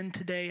again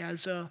today,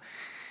 as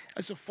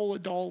a full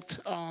adult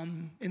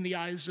in the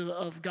eyes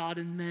of God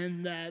and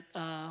men, that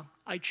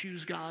I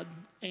choose God,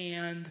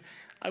 and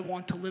I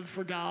want to live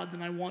for God,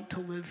 and I want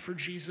to live for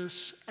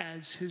Jesus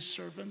as his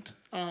servant.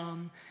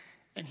 And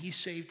he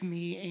saved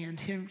me, and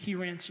he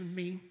ransomed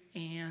me,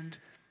 and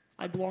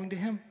I belong to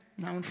him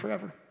now and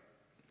forever.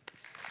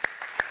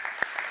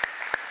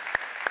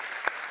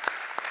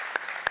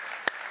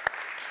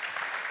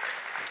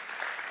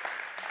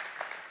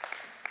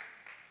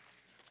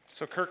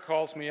 So Kirk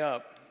calls me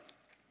up,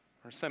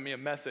 or sent me a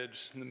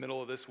message in the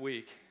middle of this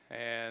week,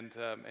 and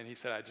he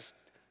said,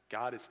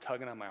 God is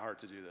tugging on my heart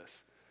to do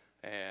this.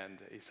 And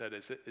he said,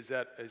 is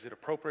it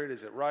appropriate?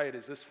 Is it right?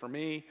 Is this for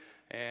me?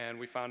 And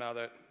we found out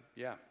that,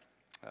 yeah,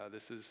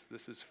 this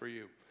is for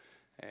you.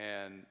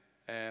 And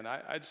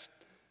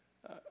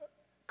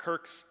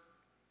Kirk's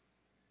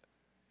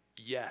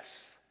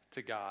yes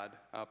to God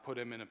put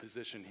him in a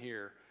position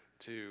here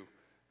to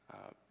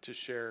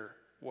share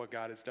what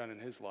God has done in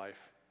his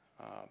life,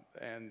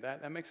 and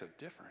that makes a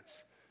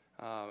difference.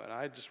 And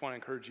I just want to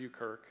encourage you,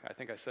 Kirk. I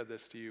think I said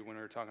this to you when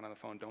we were talking on the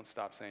phone. Don't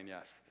stop saying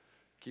yes.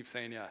 Keep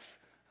saying yes.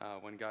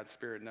 When God's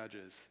Spirit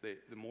nudges,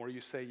 the more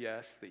you say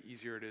yes, the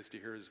easier it is to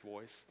hear his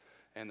voice,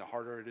 and the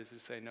harder it is to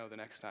say no the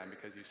next time,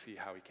 because you see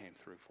how he came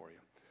through for you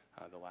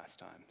the last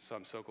time. So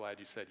I'm so glad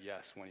you said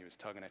yes when he was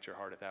tugging at your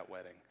heart at that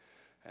wedding,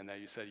 and that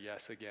you said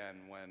yes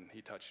again when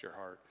he touched your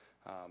heart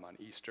on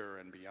Easter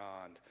and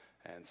beyond.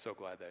 And so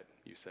glad that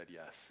you said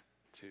yes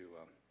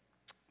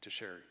to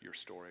share your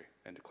story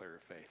and declare your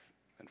faith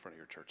in front of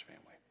your church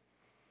family.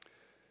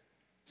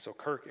 So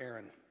Kirk,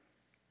 Aaron,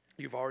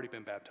 you've already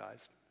been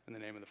baptized in the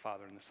name of the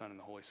Father and the Son and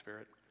the Holy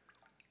Spirit.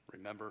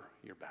 Remember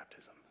your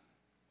baptism.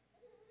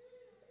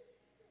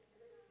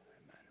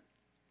 Amen.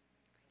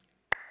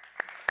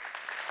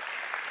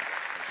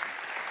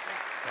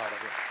 Proud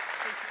of you.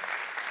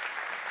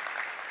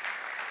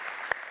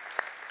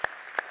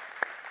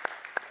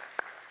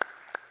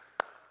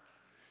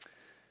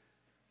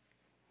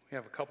 We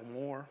have a couple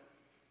more.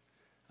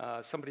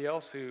 Somebody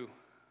else who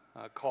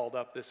called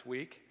up this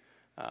week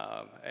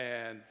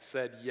and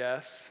said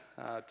yes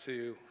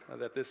to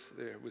that this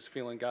was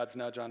feeling God's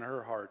nudge on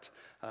her heart.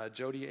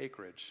 Jody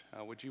Akridge.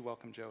 Would you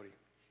welcome Jody?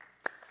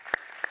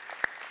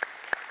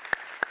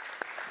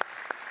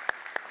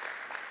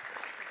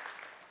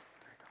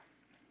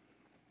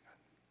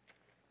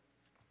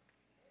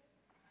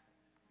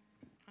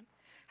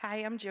 Hi,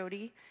 I'm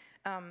Jody.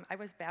 I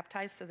was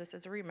baptized, so this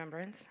is a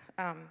remembrance.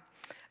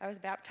 I was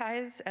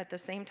baptized at the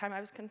same time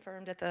I was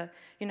confirmed at the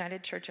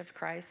United Church of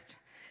Christ,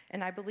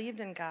 and I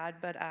believed in God,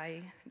 but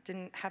I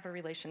didn't have a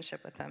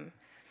relationship with him.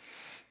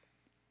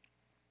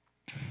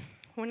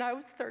 When I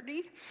was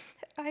 30,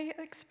 I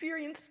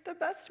experienced the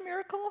best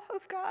miracle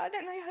of God,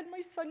 and I had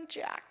my son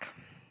Jack.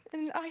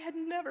 And I had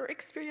never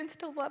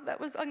experienced a love that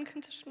was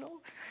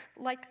unconditional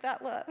like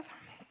that love.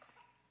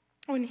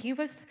 When he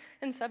was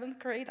in 7th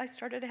grade, I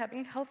started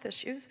having health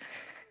issues,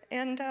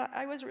 and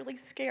I was really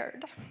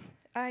scared.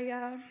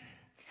 I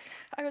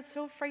was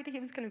so afraid he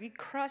was going to be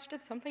crushed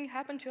if something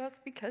happened to us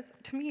because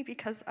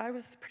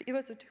it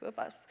was the two of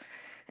us,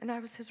 and I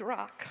was his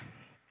rock.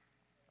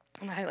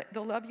 And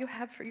the love you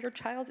have for your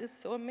child is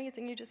so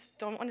amazing. You just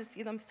don't want to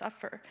see them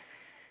suffer.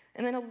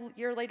 And then a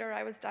year later,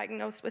 I was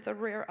diagnosed with a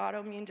rare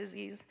autoimmune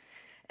disease,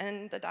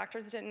 and the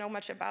doctors didn't know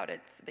much about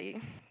it.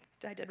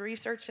 I did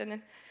research,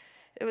 and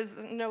it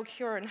was no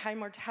cure and high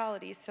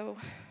mortality, so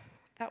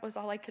that was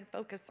all I could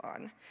focus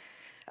on.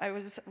 I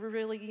was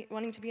really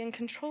wanting to be in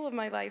control of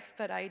my life,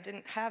 but I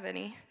didn't have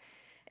any,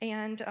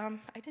 and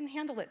I didn't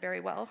handle it very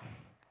well.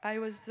 I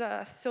was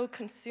so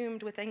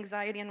consumed with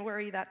anxiety and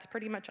worry, that's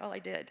pretty much all I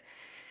did.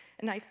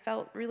 And I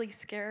felt really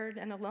scared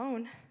and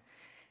alone.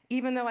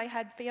 Even though I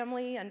had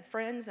family and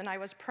friends and I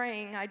was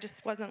praying, I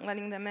just wasn't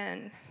letting them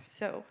in.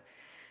 So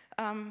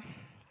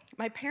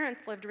my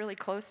parents lived really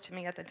close to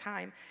me at the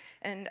time,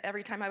 and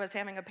every time I was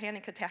having a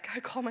panic attack,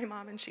 I'd call my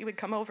mom and she would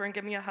come over and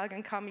give me a hug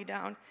and calm me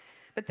down.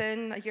 But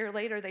then a year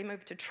later, they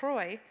moved to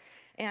Troy,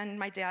 and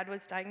my dad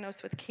was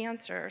diagnosed with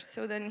cancer.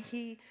 So then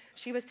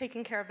she was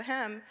taking care of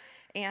him,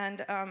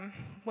 and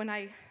one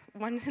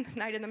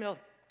night in the middle of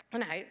the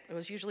night, it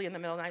was usually in the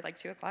middle of the night, like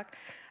 2 o'clock,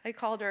 I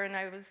called her and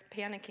I was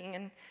panicking,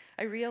 and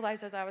I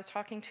realized as I was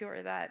talking to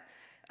her that,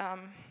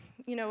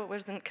 it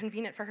wasn't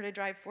convenient for her to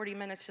drive 40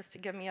 minutes just to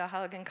give me a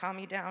hug and calm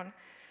me down.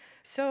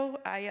 So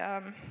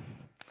I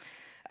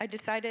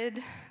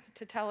decided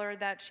to tell her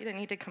that she didn't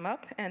need to come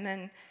up, and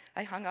then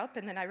I hung up,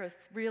 and then I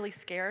was really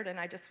scared, and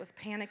I just was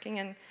panicking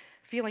and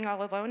feeling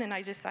all alone, and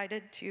I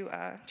decided to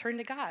turn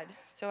to God.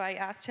 So I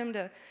asked him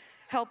to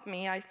help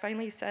me. I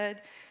finally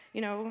said,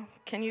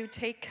 can you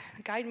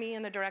guide me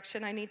in the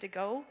direction I need to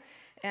go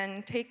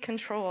and take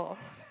control,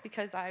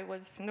 because I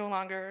was no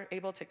longer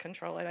able to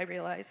control it, I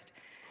realized.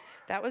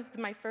 That was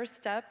my first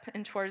step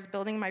towards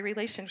building my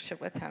relationship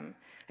with him.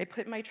 I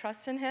put my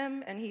trust in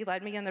him, and he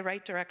led me in the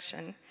right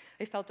direction.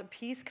 I felt a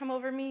peace come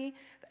over me,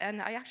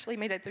 and I actually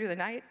made it through the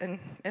night, and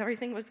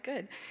everything was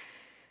good.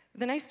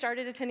 Then I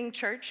started attending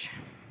church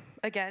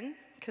again,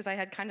 because I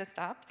had kind of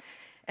stopped,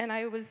 and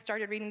I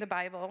started reading the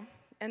Bible.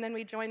 And then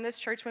we joined this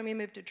church when we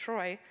moved to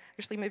Troy.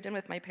 Actually moved in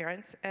with my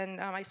parents, and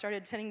I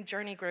started attending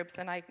journey groups,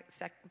 and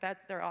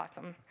they're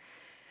awesome.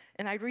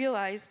 And I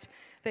realized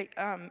that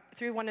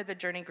through one of the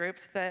journey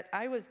groups that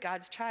I was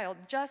God's child,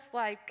 just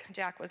like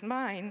Jack was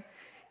mine.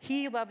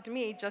 He loved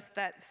me just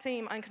that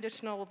same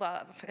unconditional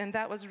love, and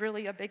that was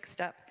really a big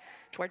step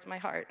towards my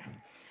heart.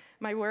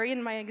 My worry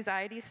and my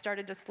anxiety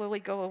started to slowly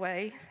go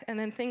away, and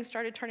then things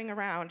started turning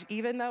around.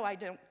 Even though I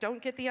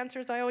don't get the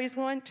answers I always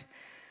want,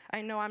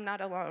 I know I'm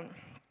not alone.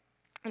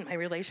 And my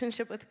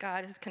relationship with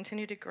God has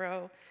continued to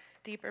grow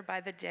deeper by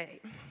the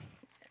day.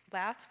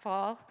 Last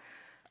fall,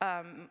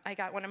 I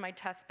got one of my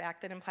tests back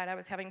that implied I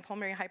was having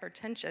pulmonary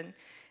hypertension,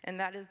 and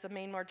that is the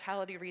main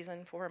mortality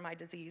reason for my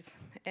disease.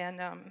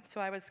 And so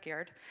I was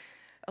scared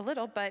a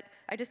little, but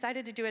I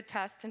decided to do a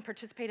test and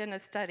participate in a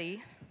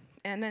study.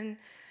 And then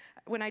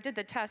when I did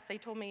the test, they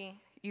told me,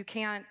 you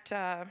can't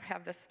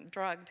have this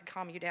drug to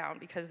calm you down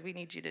because we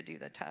need you to do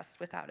the test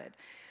without it.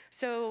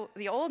 So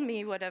the old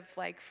me would have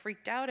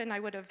freaked out, and I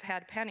would have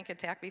had a panic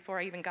attack before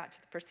I even got to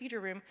the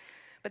procedure room.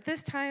 But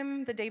this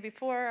time, the day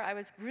before, I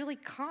was really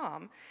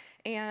calm,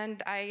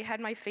 and I had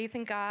my faith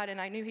in God,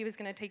 and I knew he was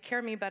going to take care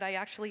of me, but I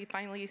actually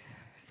finally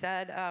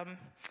said,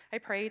 I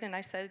prayed, and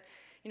I said,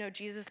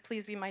 Jesus,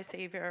 please be my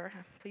Savior.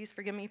 Please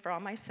forgive me for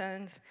all my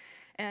sins.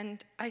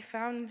 And I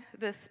found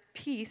this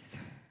peace,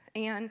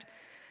 and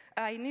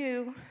I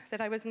knew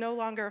that I was no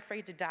longer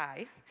afraid to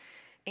die.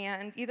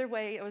 And either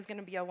way, it was going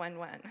to be a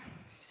win-win.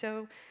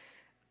 So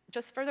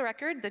just for the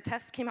record, the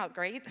test came out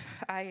great.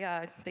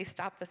 They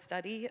stopped the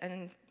study,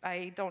 and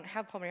I don't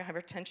have pulmonary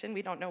hypertension.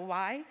 We don't know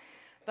why,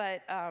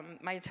 but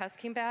my test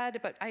came bad,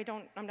 but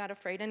I'm not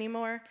afraid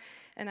anymore,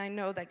 and I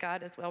know that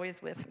God is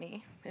always with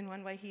me. In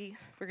one way,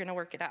 we're going to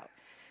work it out.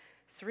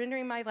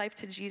 Surrendering my life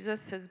to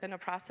Jesus has been a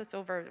process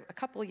over a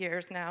couple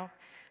years now,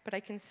 but I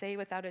can say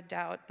without a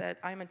doubt that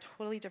I'm a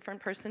totally different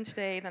person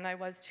today than I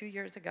was 2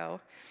 years ago,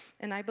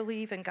 and I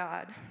believe in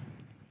God,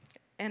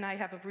 and I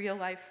have a real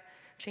life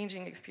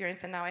changing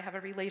experience, and now I have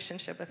a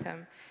relationship with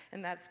him,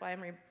 and that's why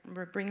I'm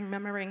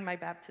remembering my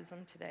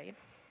baptism today.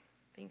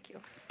 Thank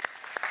you.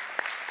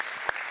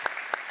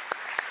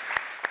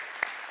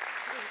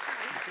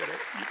 You did it.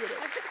 You did it.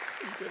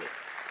 You did it.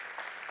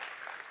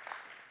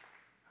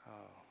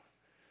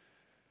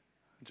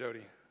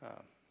 Jody,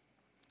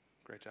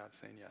 great job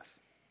saying yes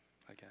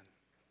again.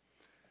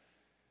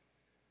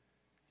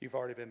 You've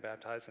already been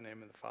baptized in the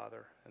name of the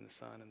Father and the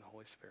Son and the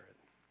Holy Spirit.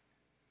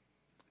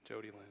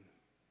 Jody Lynn,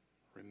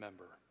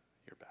 remember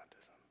your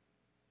baptism.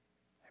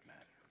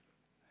 Amen.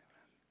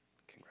 Amen.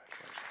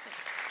 Congratulations.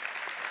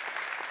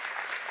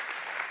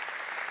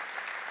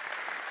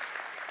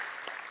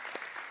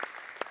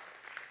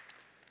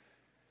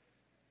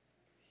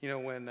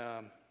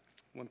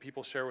 When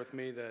people share with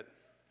me that,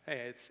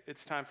 hey,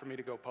 it's time for me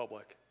to go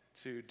public,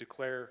 to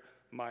declare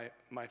my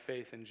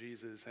faith in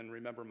Jesus and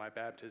remember my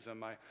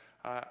baptism,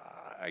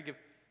 I give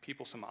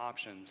people some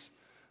options.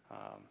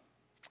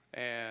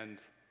 And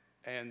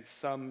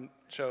some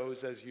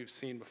chose, as you've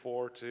seen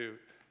before, to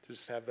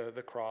just have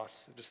the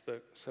cross, just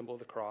the symbol of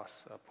the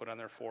cross put on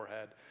their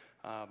forehead.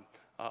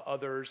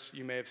 Others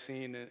you may have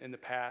seen in the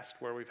past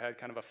where we've had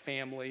kind of a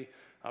family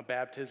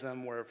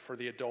baptism where for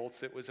the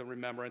adults it was a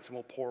remembrance and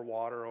we'll pour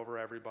water over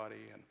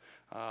everybody.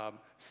 And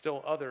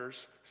still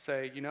others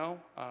say,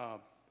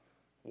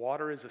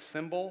 water is a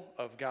symbol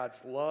of God's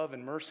love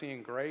and mercy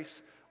and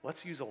grace.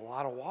 Let's use a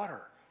lot of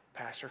water,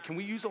 Pastor. Can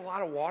we use a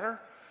lot of water?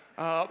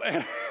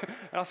 And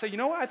I'll say,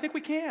 I think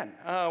we can.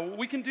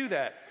 We can do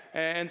that.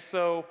 And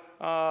so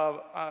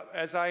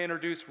as I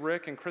introduce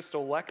Rick and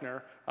Crystal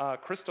Lechner,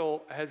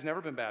 Crystal has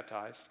never been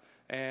baptized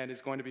and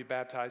is going to be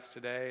baptized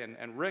today.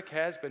 And Rick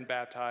has been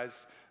baptized,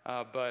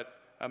 but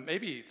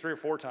maybe 3 or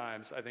 4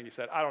 times, I think he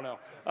said. I don't know.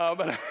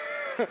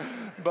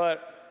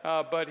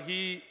 But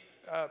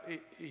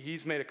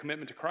he's made a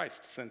commitment to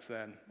Christ since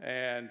then,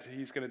 and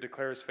he's going to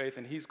declare his faith,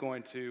 and he's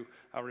going to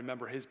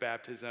remember his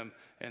baptism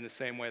in the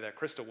same way that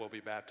Crystal will be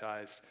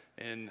baptized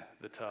in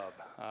the tub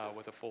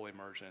with a full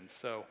immersion.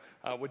 So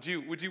would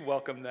you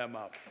welcome them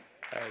up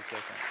as they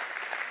come?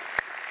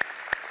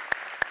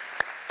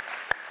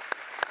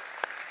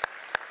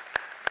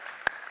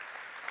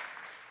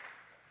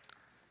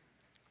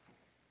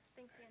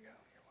 Thanks, Andy.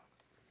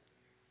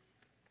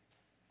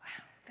 Wow,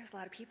 there's a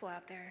lot of people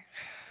out there.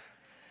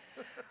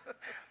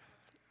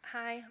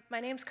 Hi, my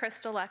name's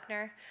Crystal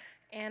Lechner,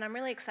 and I'm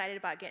really excited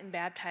about getting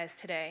baptized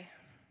today.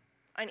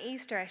 On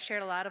Easter, I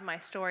shared a lot of my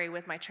story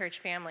with my church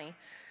family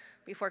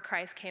before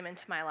Christ came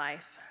into my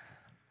life.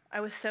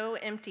 I was so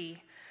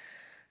empty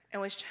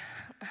and was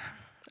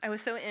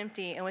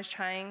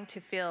trying to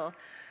fill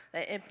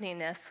that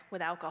emptiness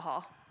with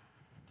alcohol.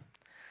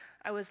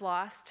 I was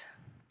lost.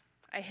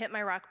 I hit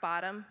my rock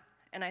bottom,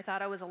 and I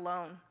thought I was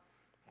alone,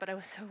 but I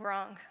was so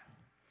wrong.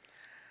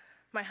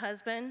 My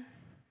husband,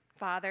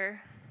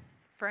 father,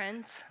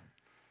 friends,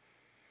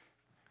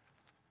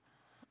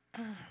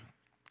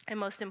 and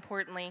most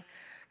importantly,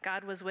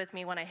 God was with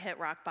me when I hit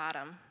rock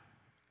bottom.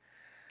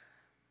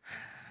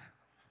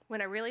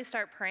 When I really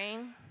start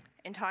praying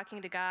and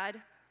talking to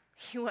God,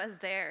 He was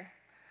there,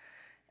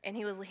 and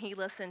He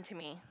listened to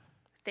me.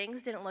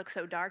 Things didn't look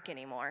so dark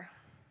anymore.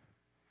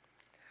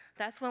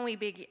 That's when we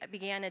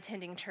began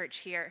attending church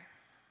here.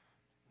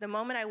 The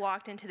moment I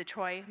walked into the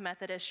Troy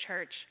Methodist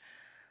Church,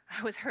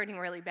 I was hurting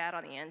really bad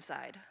on the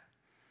inside.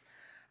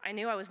 I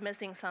knew I was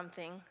missing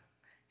something,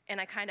 and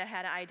I kind of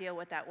had an idea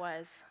what that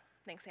was.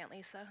 Thanks, Aunt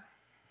Lisa.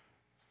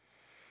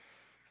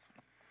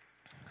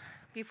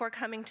 Before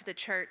coming to the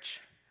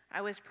church,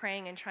 I was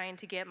praying and trying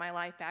to get my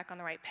life back on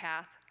the right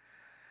path.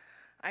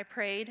 I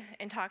prayed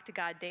and talked to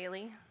God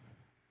daily.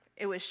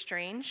 It was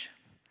strange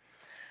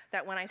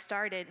that when I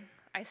started,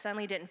 I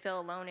suddenly didn't feel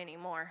alone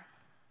anymore.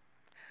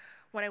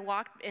 When I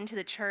walked into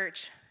the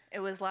church, it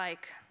was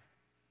like,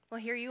 well,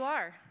 here you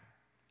are,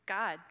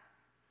 God.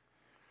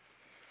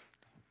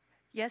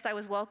 Yes, I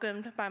was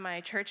welcomed by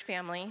my church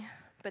family,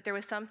 but there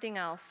was something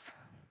else,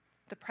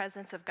 the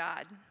presence of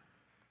God.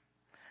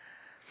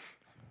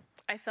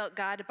 I felt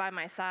God by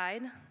my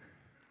side.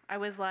 It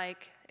was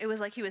like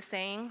He was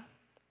saying,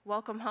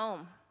 welcome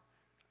home.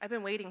 I've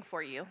been waiting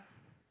for you.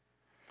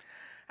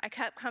 I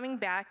kept coming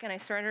back and I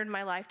surrendered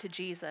my life to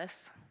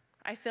Jesus.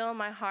 I feel in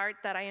my heart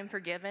that I am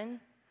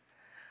forgiven.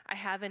 I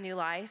have a new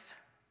life,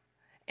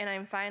 and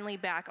I'm finally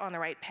back on the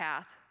right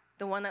path,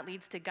 the one that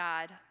leads to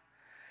God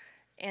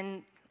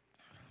and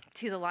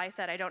to the life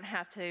that I don't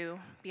have to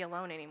be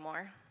alone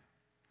anymore.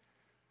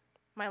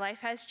 My life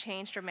has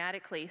changed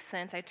dramatically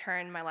since I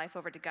turned my life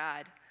over to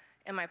God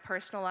in my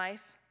personal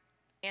life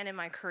and in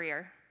my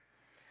career.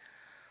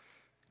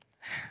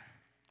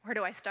 Where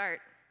do I start?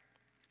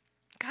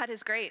 God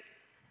is great.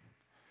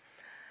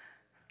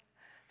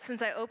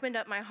 Since I opened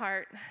up my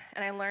heart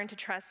and I learned to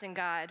trust in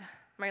God,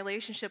 my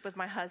relationship with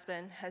my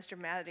husband has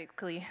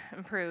dramatically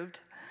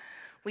improved.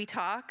 We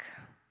talk,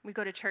 we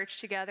go to church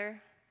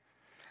together,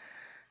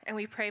 and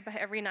we pray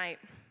every night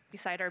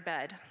beside our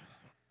bed.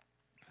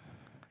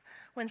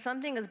 When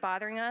something is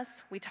bothering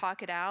us, we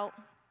talk it out,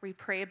 we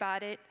pray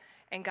about it,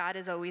 and God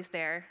is always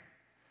there.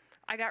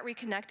 I got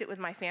reconnected with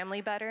my family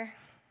better.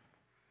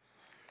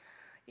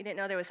 You didn't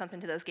know there was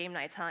something to those game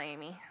nights, huh,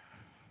 Amy?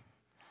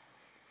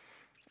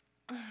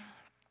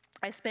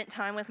 I spent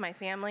time with my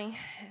family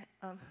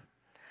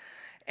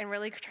and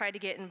really tried to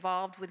get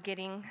involved with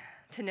getting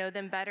to know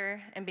them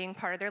better and being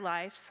part of their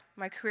lives.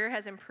 My career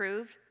has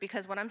improved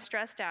because when I'm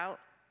stressed out,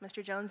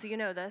 Mr. Jones, you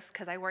know this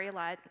because I worry a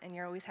lot and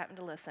you're always having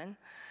to listen.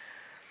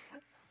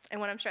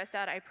 And when I'm stressed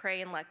out, I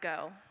pray and let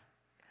go.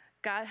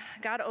 God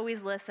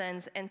always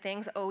listens and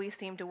things always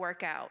seem to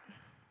work out.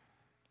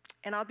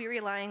 And I'll be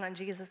relying on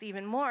Jesus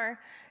even more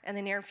in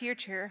the near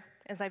future,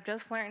 as I've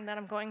just learned that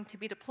I'm going to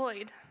be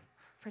deployed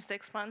for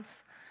 6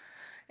 months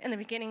in the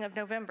beginning of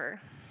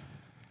November.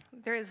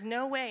 There is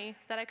no way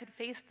that I could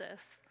face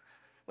this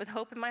with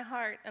hope in my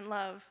heart and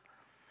love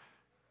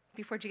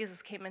before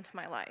Jesus came into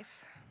my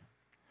life.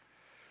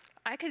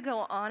 I could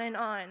go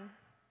on,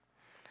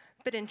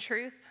 but in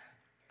truth,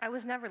 I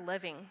was never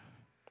living.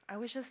 I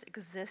was just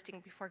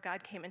existing before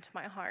God came into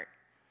my heart.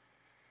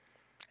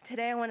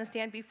 Today, I want to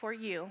stand before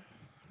you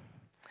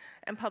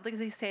and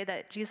publicly say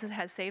that Jesus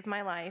has saved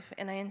my life,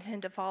 and I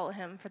intend to follow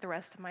him for the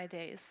rest of my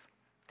days.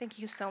 Thank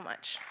you so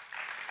much.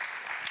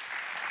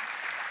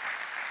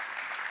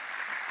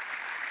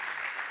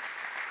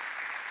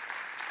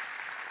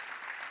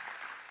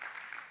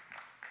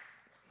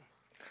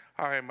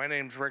 Hi, my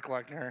name's Rick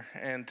Lechner,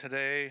 and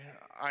today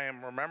I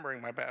am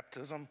remembering my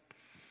baptism.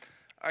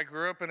 I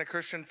grew up in a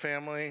Christian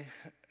family,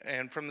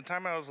 and from the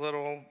time I was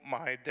little,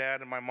 my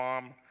dad and my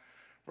mom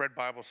read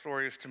Bible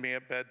stories to me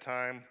at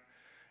bedtime.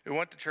 We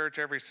went to church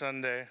every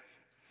Sunday,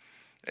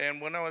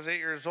 and when I was 8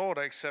 years old,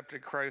 I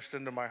accepted Christ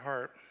into my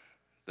heart.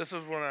 This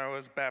is when I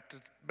was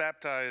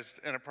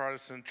baptized in a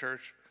Protestant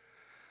church.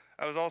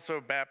 I was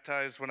also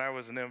baptized when I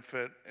was an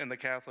infant in the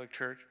Catholic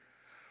Church.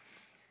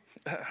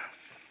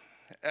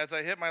 As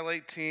I hit my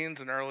late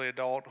teens and early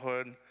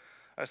adulthood,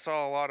 I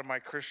saw a lot of my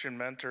Christian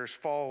mentors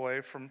fall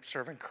away from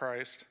serving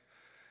Christ,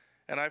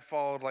 and I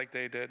followed like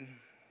they did.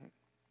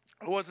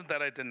 It wasn't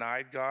that I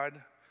denied God,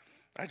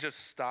 I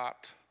just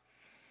stopped.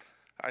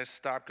 I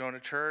stopped going to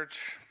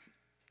church,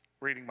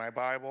 reading my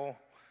Bible,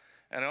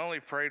 and I only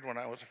prayed when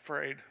I was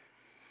afraid.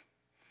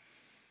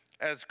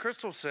 As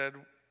Crystal said,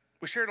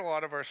 we shared a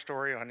lot of our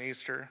story on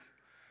Easter.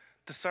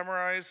 To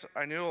summarize,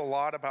 I knew a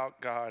lot about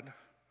God,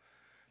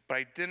 but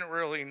I didn't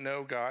really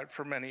know God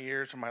for many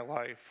years of my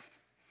life.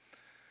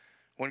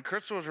 When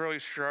Crystal was really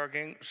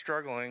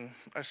struggling,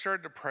 I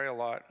started to pray a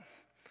lot.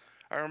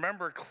 I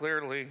remember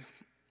clearly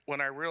when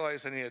I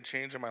realized I needed a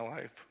change in my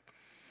life.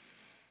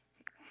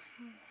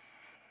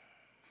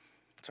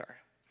 Sorry.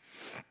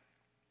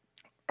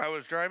 I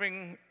was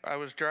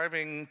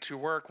driving to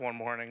work one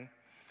morning,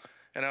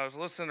 and I was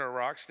listening to a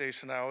rock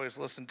station I always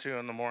listen to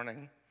in the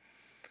morning.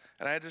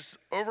 And I had this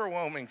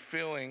overwhelming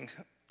feeling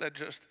that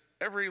just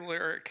every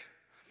lyric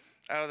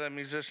out of that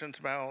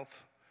musician's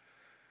mouth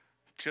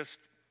just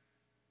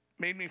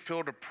made me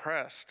feel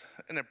depressed,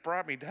 and it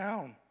brought me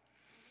down.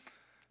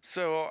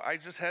 So I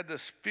just had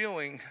this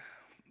feeling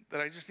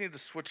that I just needed to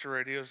switch the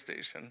radio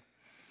station,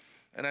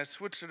 and I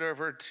switched it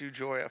over to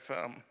Joy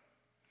FM.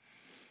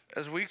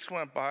 As weeks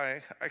went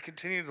by, I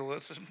continued to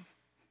listen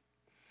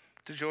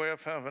to Joy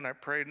FM, and I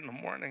prayed in the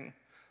morning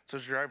as I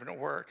was driving to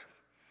work.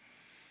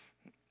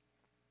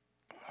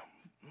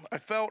 I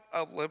felt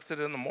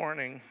uplifted in the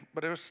morning, but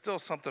there was still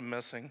something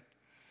missing.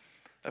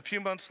 A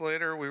few months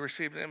later, we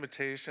received an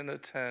invitation to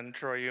attend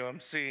Troy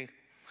UMC.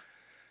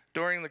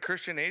 During the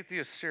Christian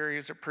Atheist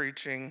series of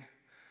preaching,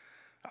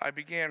 I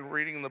began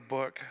reading the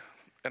book,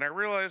 and I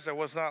realized I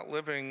was not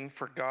living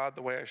for God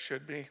the way I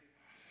should be.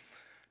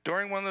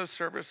 During one of those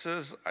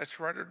services, I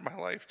surrendered my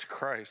life to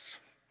Christ,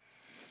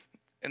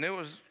 and it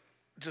was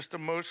just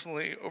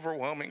emotionally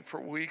overwhelming for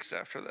weeks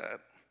after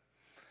that.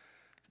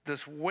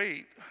 This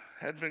weight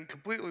had been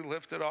completely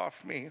lifted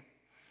off me,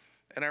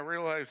 and I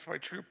realized my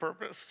true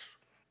purpose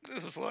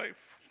is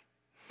life,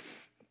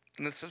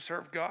 and it's to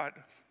serve God.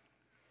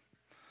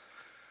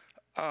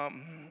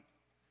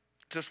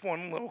 Just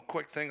one little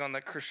quick thing on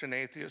that Christian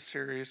Atheist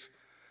series.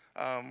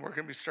 We're going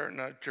to be starting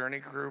a journey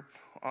group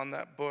on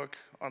that book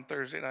on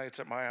Thursday nights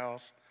at my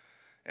house,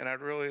 and I'd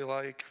really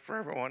like for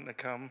everyone to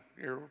come.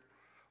 You're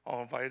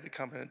all invited to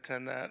come and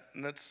attend that,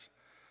 and it's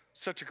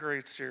such a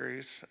great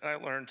series, and I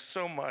learned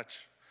so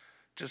much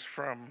just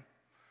from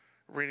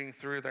reading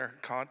through there,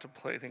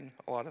 contemplating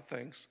a lot of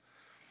things.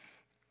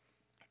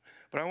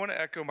 But I want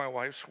to echo my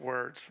wife's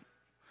words.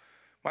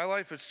 My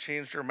life has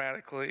changed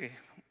dramatically,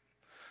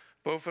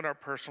 both in our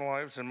personal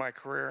lives and my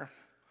career.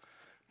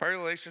 My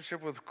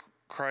relationship with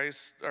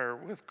Christ, or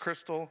with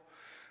Crystal,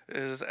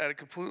 is at a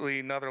completely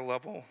another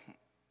level.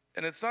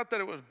 And it's not that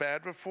it was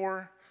bad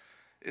before,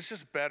 it's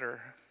just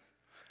better.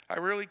 I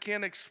really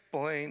can't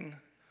explain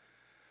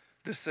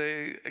to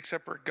say,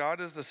 except for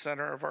God is the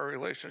center of our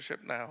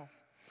relationship now.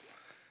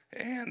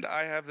 And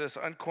I have this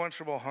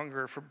unquenchable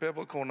hunger for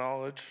biblical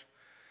knowledge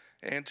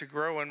and to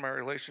grow in my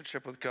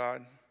relationship with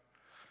God.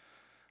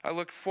 I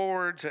look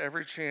forward to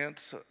every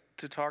chance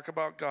to talk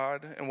about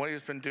God and what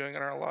he's been doing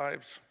in our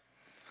lives.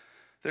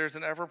 There's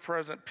an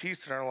ever-present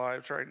peace in our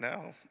lives right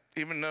now,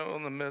 even though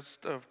in the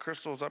midst of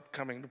Crystal's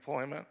upcoming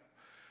deployment.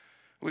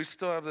 We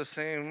still have the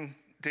same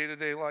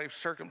day-to-day life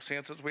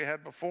circumstances we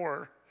had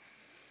before,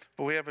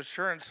 but we have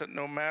assurance that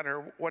no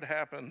matter what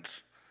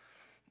happens,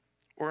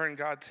 we're in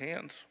God's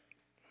hands.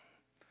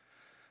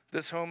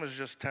 This home is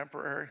just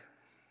temporary.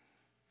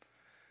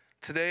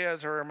 Today,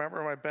 as I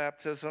remember my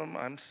baptism,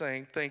 I'm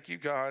saying thank you,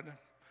 God,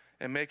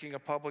 and making a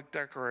public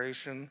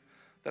declaration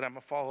that I'm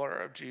a follower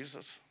of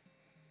Jesus.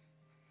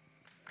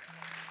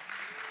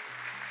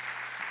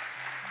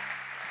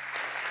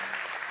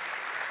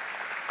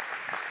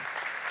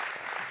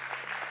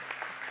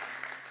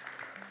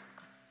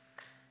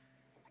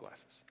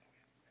 Glasses.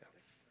 Yeah.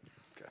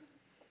 Okay.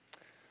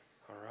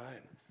 All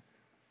right.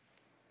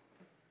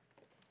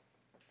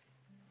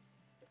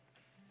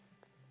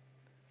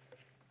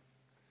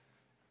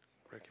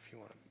 Rick, if you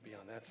want to be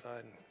on that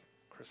side, and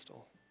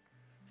Crystal.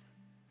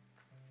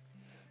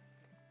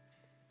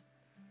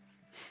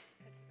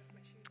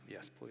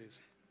 please.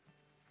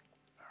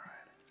 All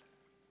right.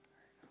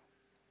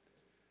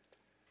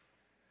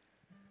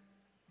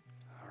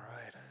 All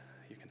right.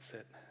 You can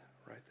sit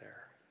right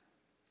there.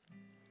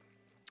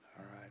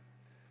 All right.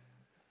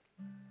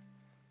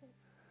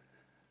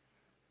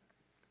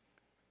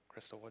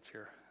 Crystal, what's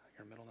your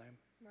middle name?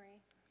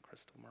 Marie.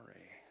 Crystal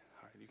Marie.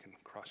 All right, you can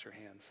cross your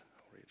hands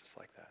over you just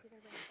like that.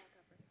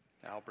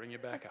 I'll bring you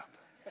back up.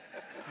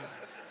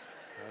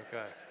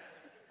 Okay.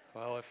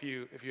 Well, if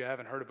you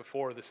haven't heard it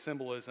before, the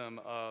symbolism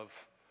of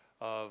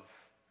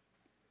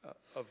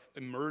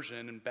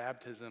immersion and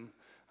baptism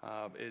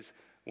is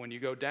when you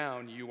go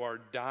down, you are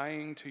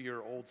dying to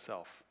your old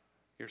self.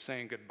 You're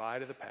saying goodbye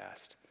to the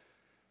past.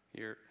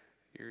 You're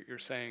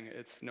saying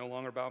it's no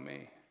longer about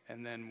me.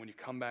 And then when you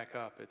come back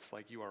up, it's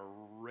like you are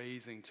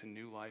raising to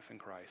new life in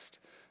Christ,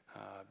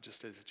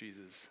 just as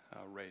Jesus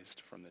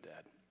raised from the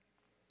dead.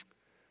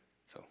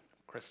 So,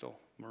 Crystal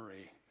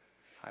Marie,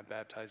 I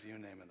baptize you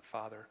in the name of the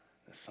Father,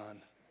 the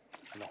Son,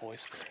 and the Holy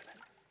Spirit.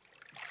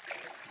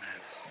 Amen.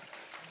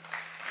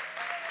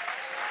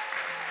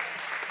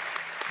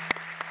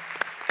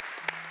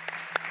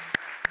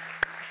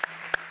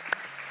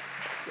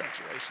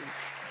 Congratulations.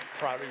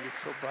 Proud of you,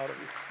 so proud of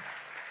you.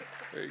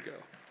 There you go.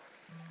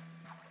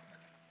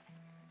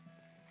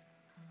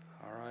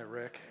 All right,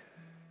 Rick.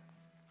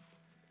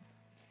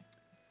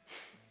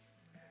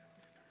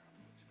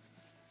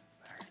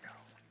 There you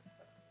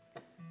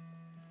go.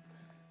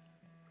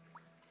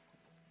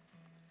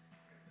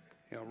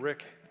 You know,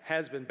 Rick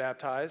has been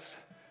baptized,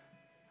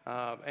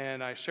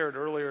 and I shared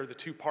earlier the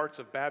two parts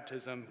of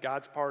baptism,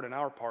 God's part and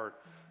our part.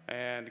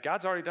 And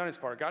God's already done his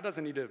part. God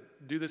doesn't need to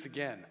do this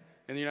again.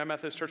 In the United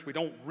Methodist Church, we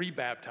don't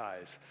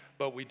rebaptize,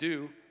 but we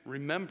do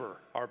remember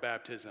our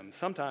baptism.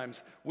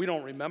 Sometimes we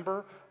don't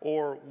remember,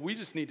 or we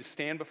just need to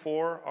stand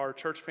before our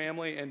church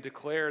family and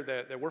declare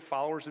that we're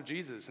followers of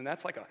Jesus. And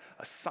that's like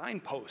a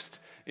signpost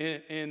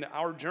in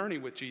our journey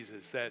with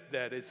Jesus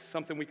that is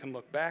something we can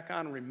look back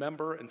on,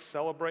 remember, and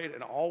celebrate,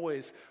 and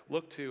always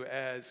look to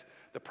as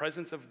the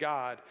presence of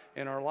God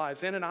in our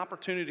lives, and an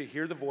opportunity to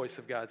hear the voice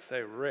of God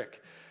say,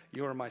 Rick,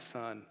 you are my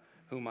son,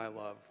 whom I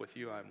love. With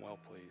you I am well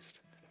pleased.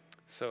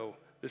 So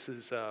this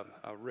is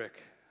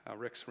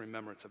Rick's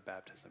remembrance of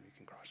baptism. You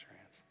can cross your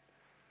hands.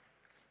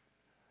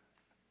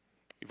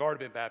 You've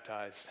already been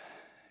baptized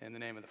in the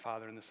name of the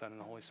Father, and the Son,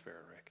 and the Holy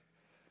Spirit, Rick.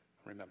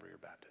 Remember your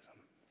baptism.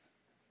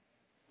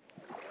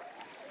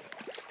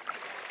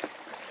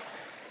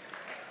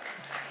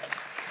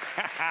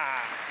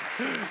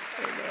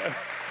 Amen.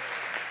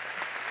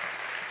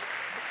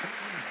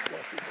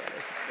 Bless you,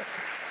 brother.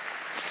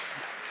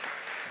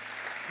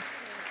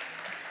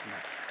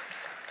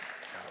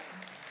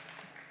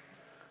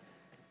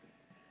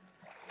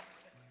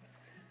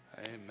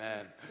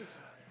 Amen.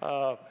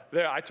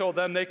 I told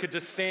them they could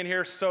just stand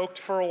here soaked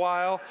for a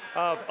while.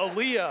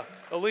 Aaliyah,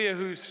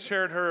 who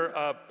shared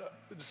her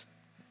just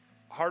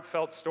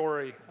heartfelt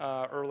story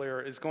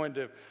earlier, is going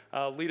to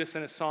lead us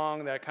in a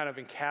song that kind of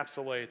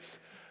encapsulates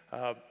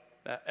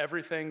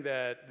everything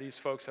that these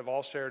folks have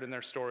all shared in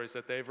their stories,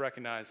 that they've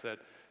recognized that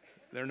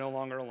they're no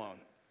longer alone.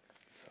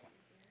 So,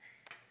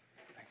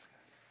 thanks.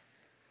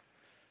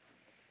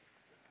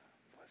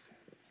 Bless you.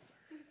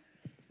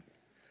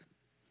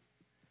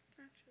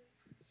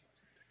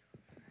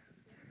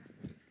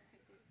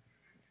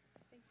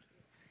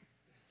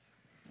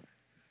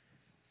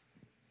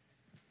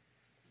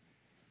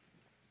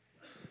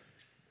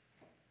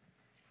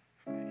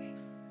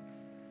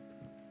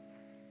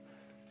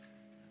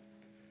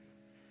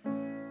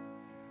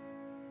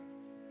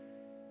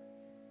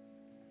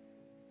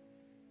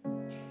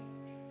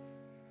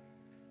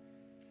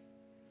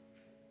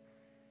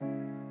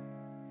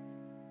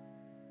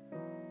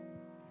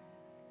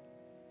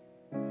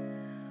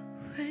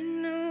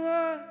 When I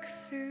walk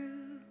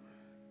through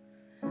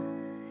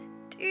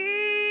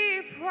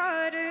deep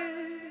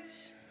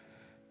waters,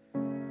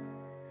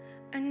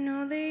 I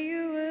know that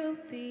you will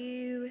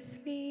be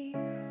with me.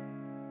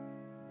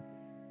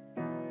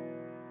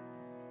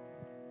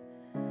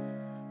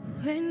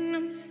 When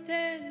I'm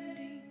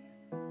standing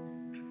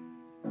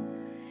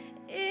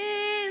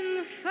in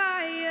the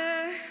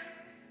fire,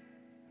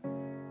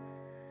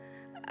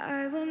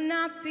 I will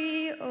not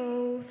be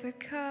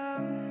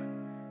overcome.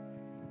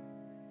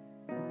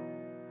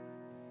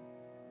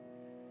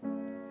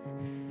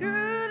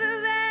 Through the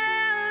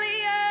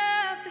valley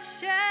of the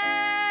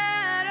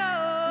shadow,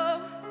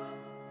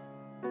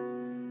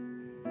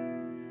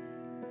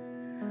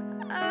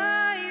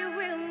 I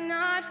will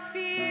not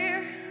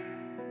fear.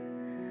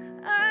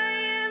 I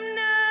am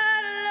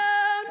not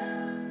alone.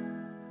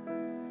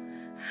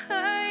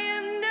 I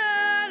am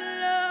not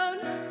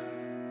alone.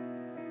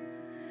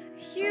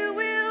 You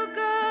will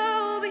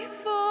go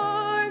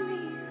before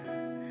me.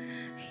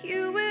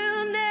 You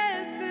will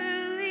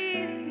never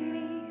leave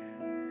me.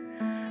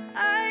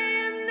 I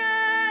am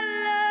not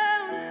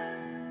alone.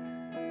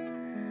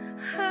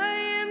 I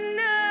am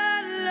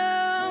not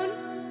alone.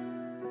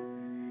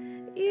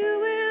 You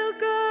will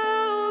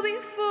go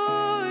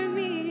before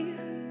me.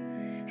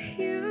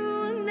 You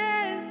will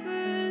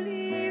never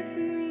leave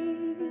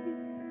me.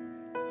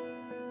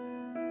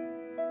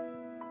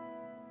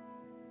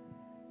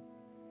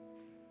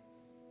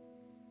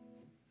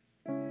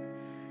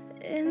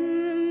 in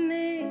the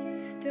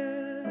midst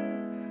of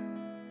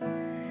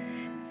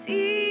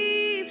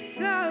deep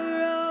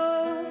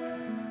sorrow.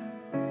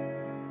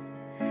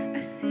 I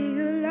see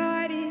your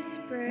light is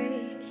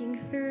breaking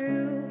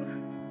through.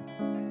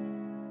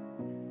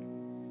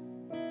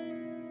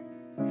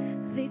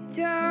 The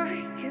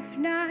dark of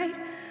night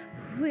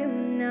will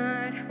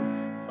not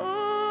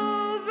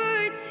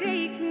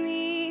overtake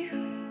me.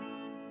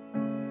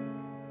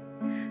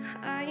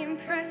 I am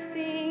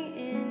pressing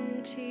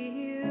into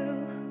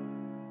you.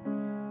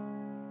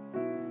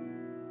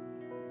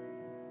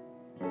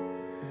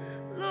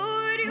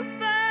 Lord, you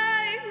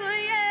fight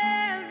my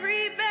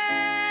every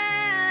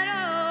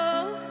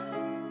battle,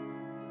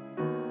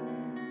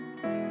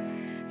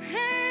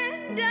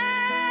 and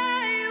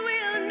I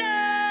will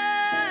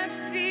not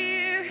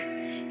fear,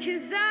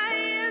 'cause I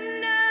am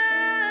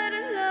not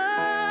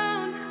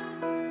alone.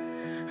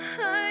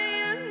 I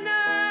am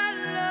not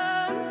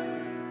alone.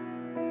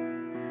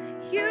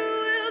 You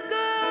will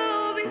go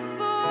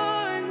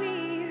before me.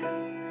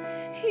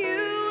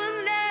 You will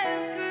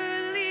never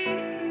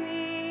leave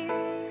me.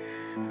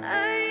 I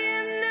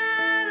am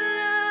not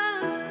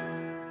alone.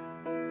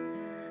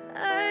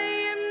 I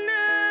am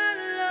not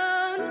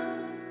alone.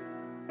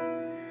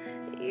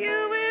 You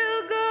will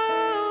go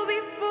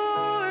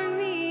before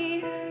me.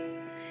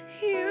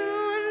 You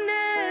will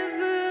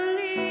never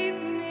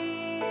leave me.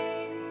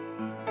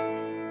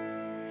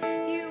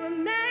 You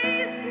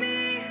amaze me,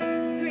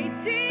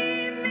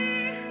 redeem me.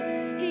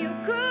 You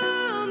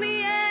call me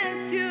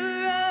as your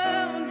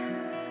own.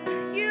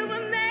 You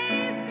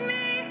amaze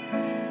me,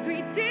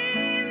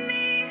 redeem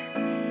me.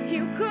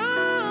 You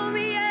call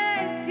me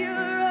as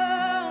your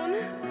own.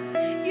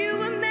 You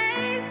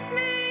amaze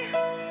me,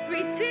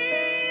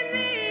 redeem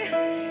me.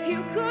 You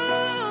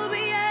call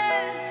me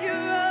as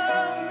your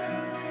own.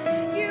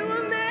 You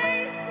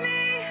amaze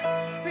me,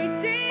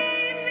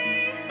 redeem me.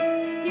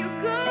 You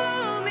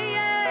call me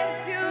as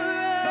your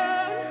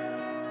own.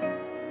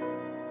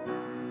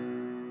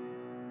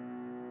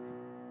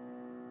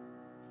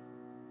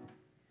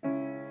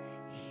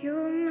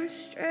 You're my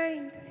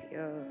strength,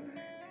 you're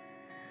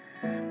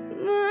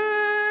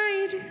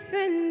my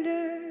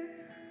defender.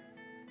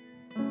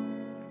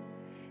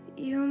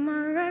 You're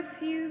my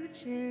refuge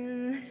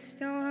in the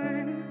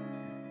storm.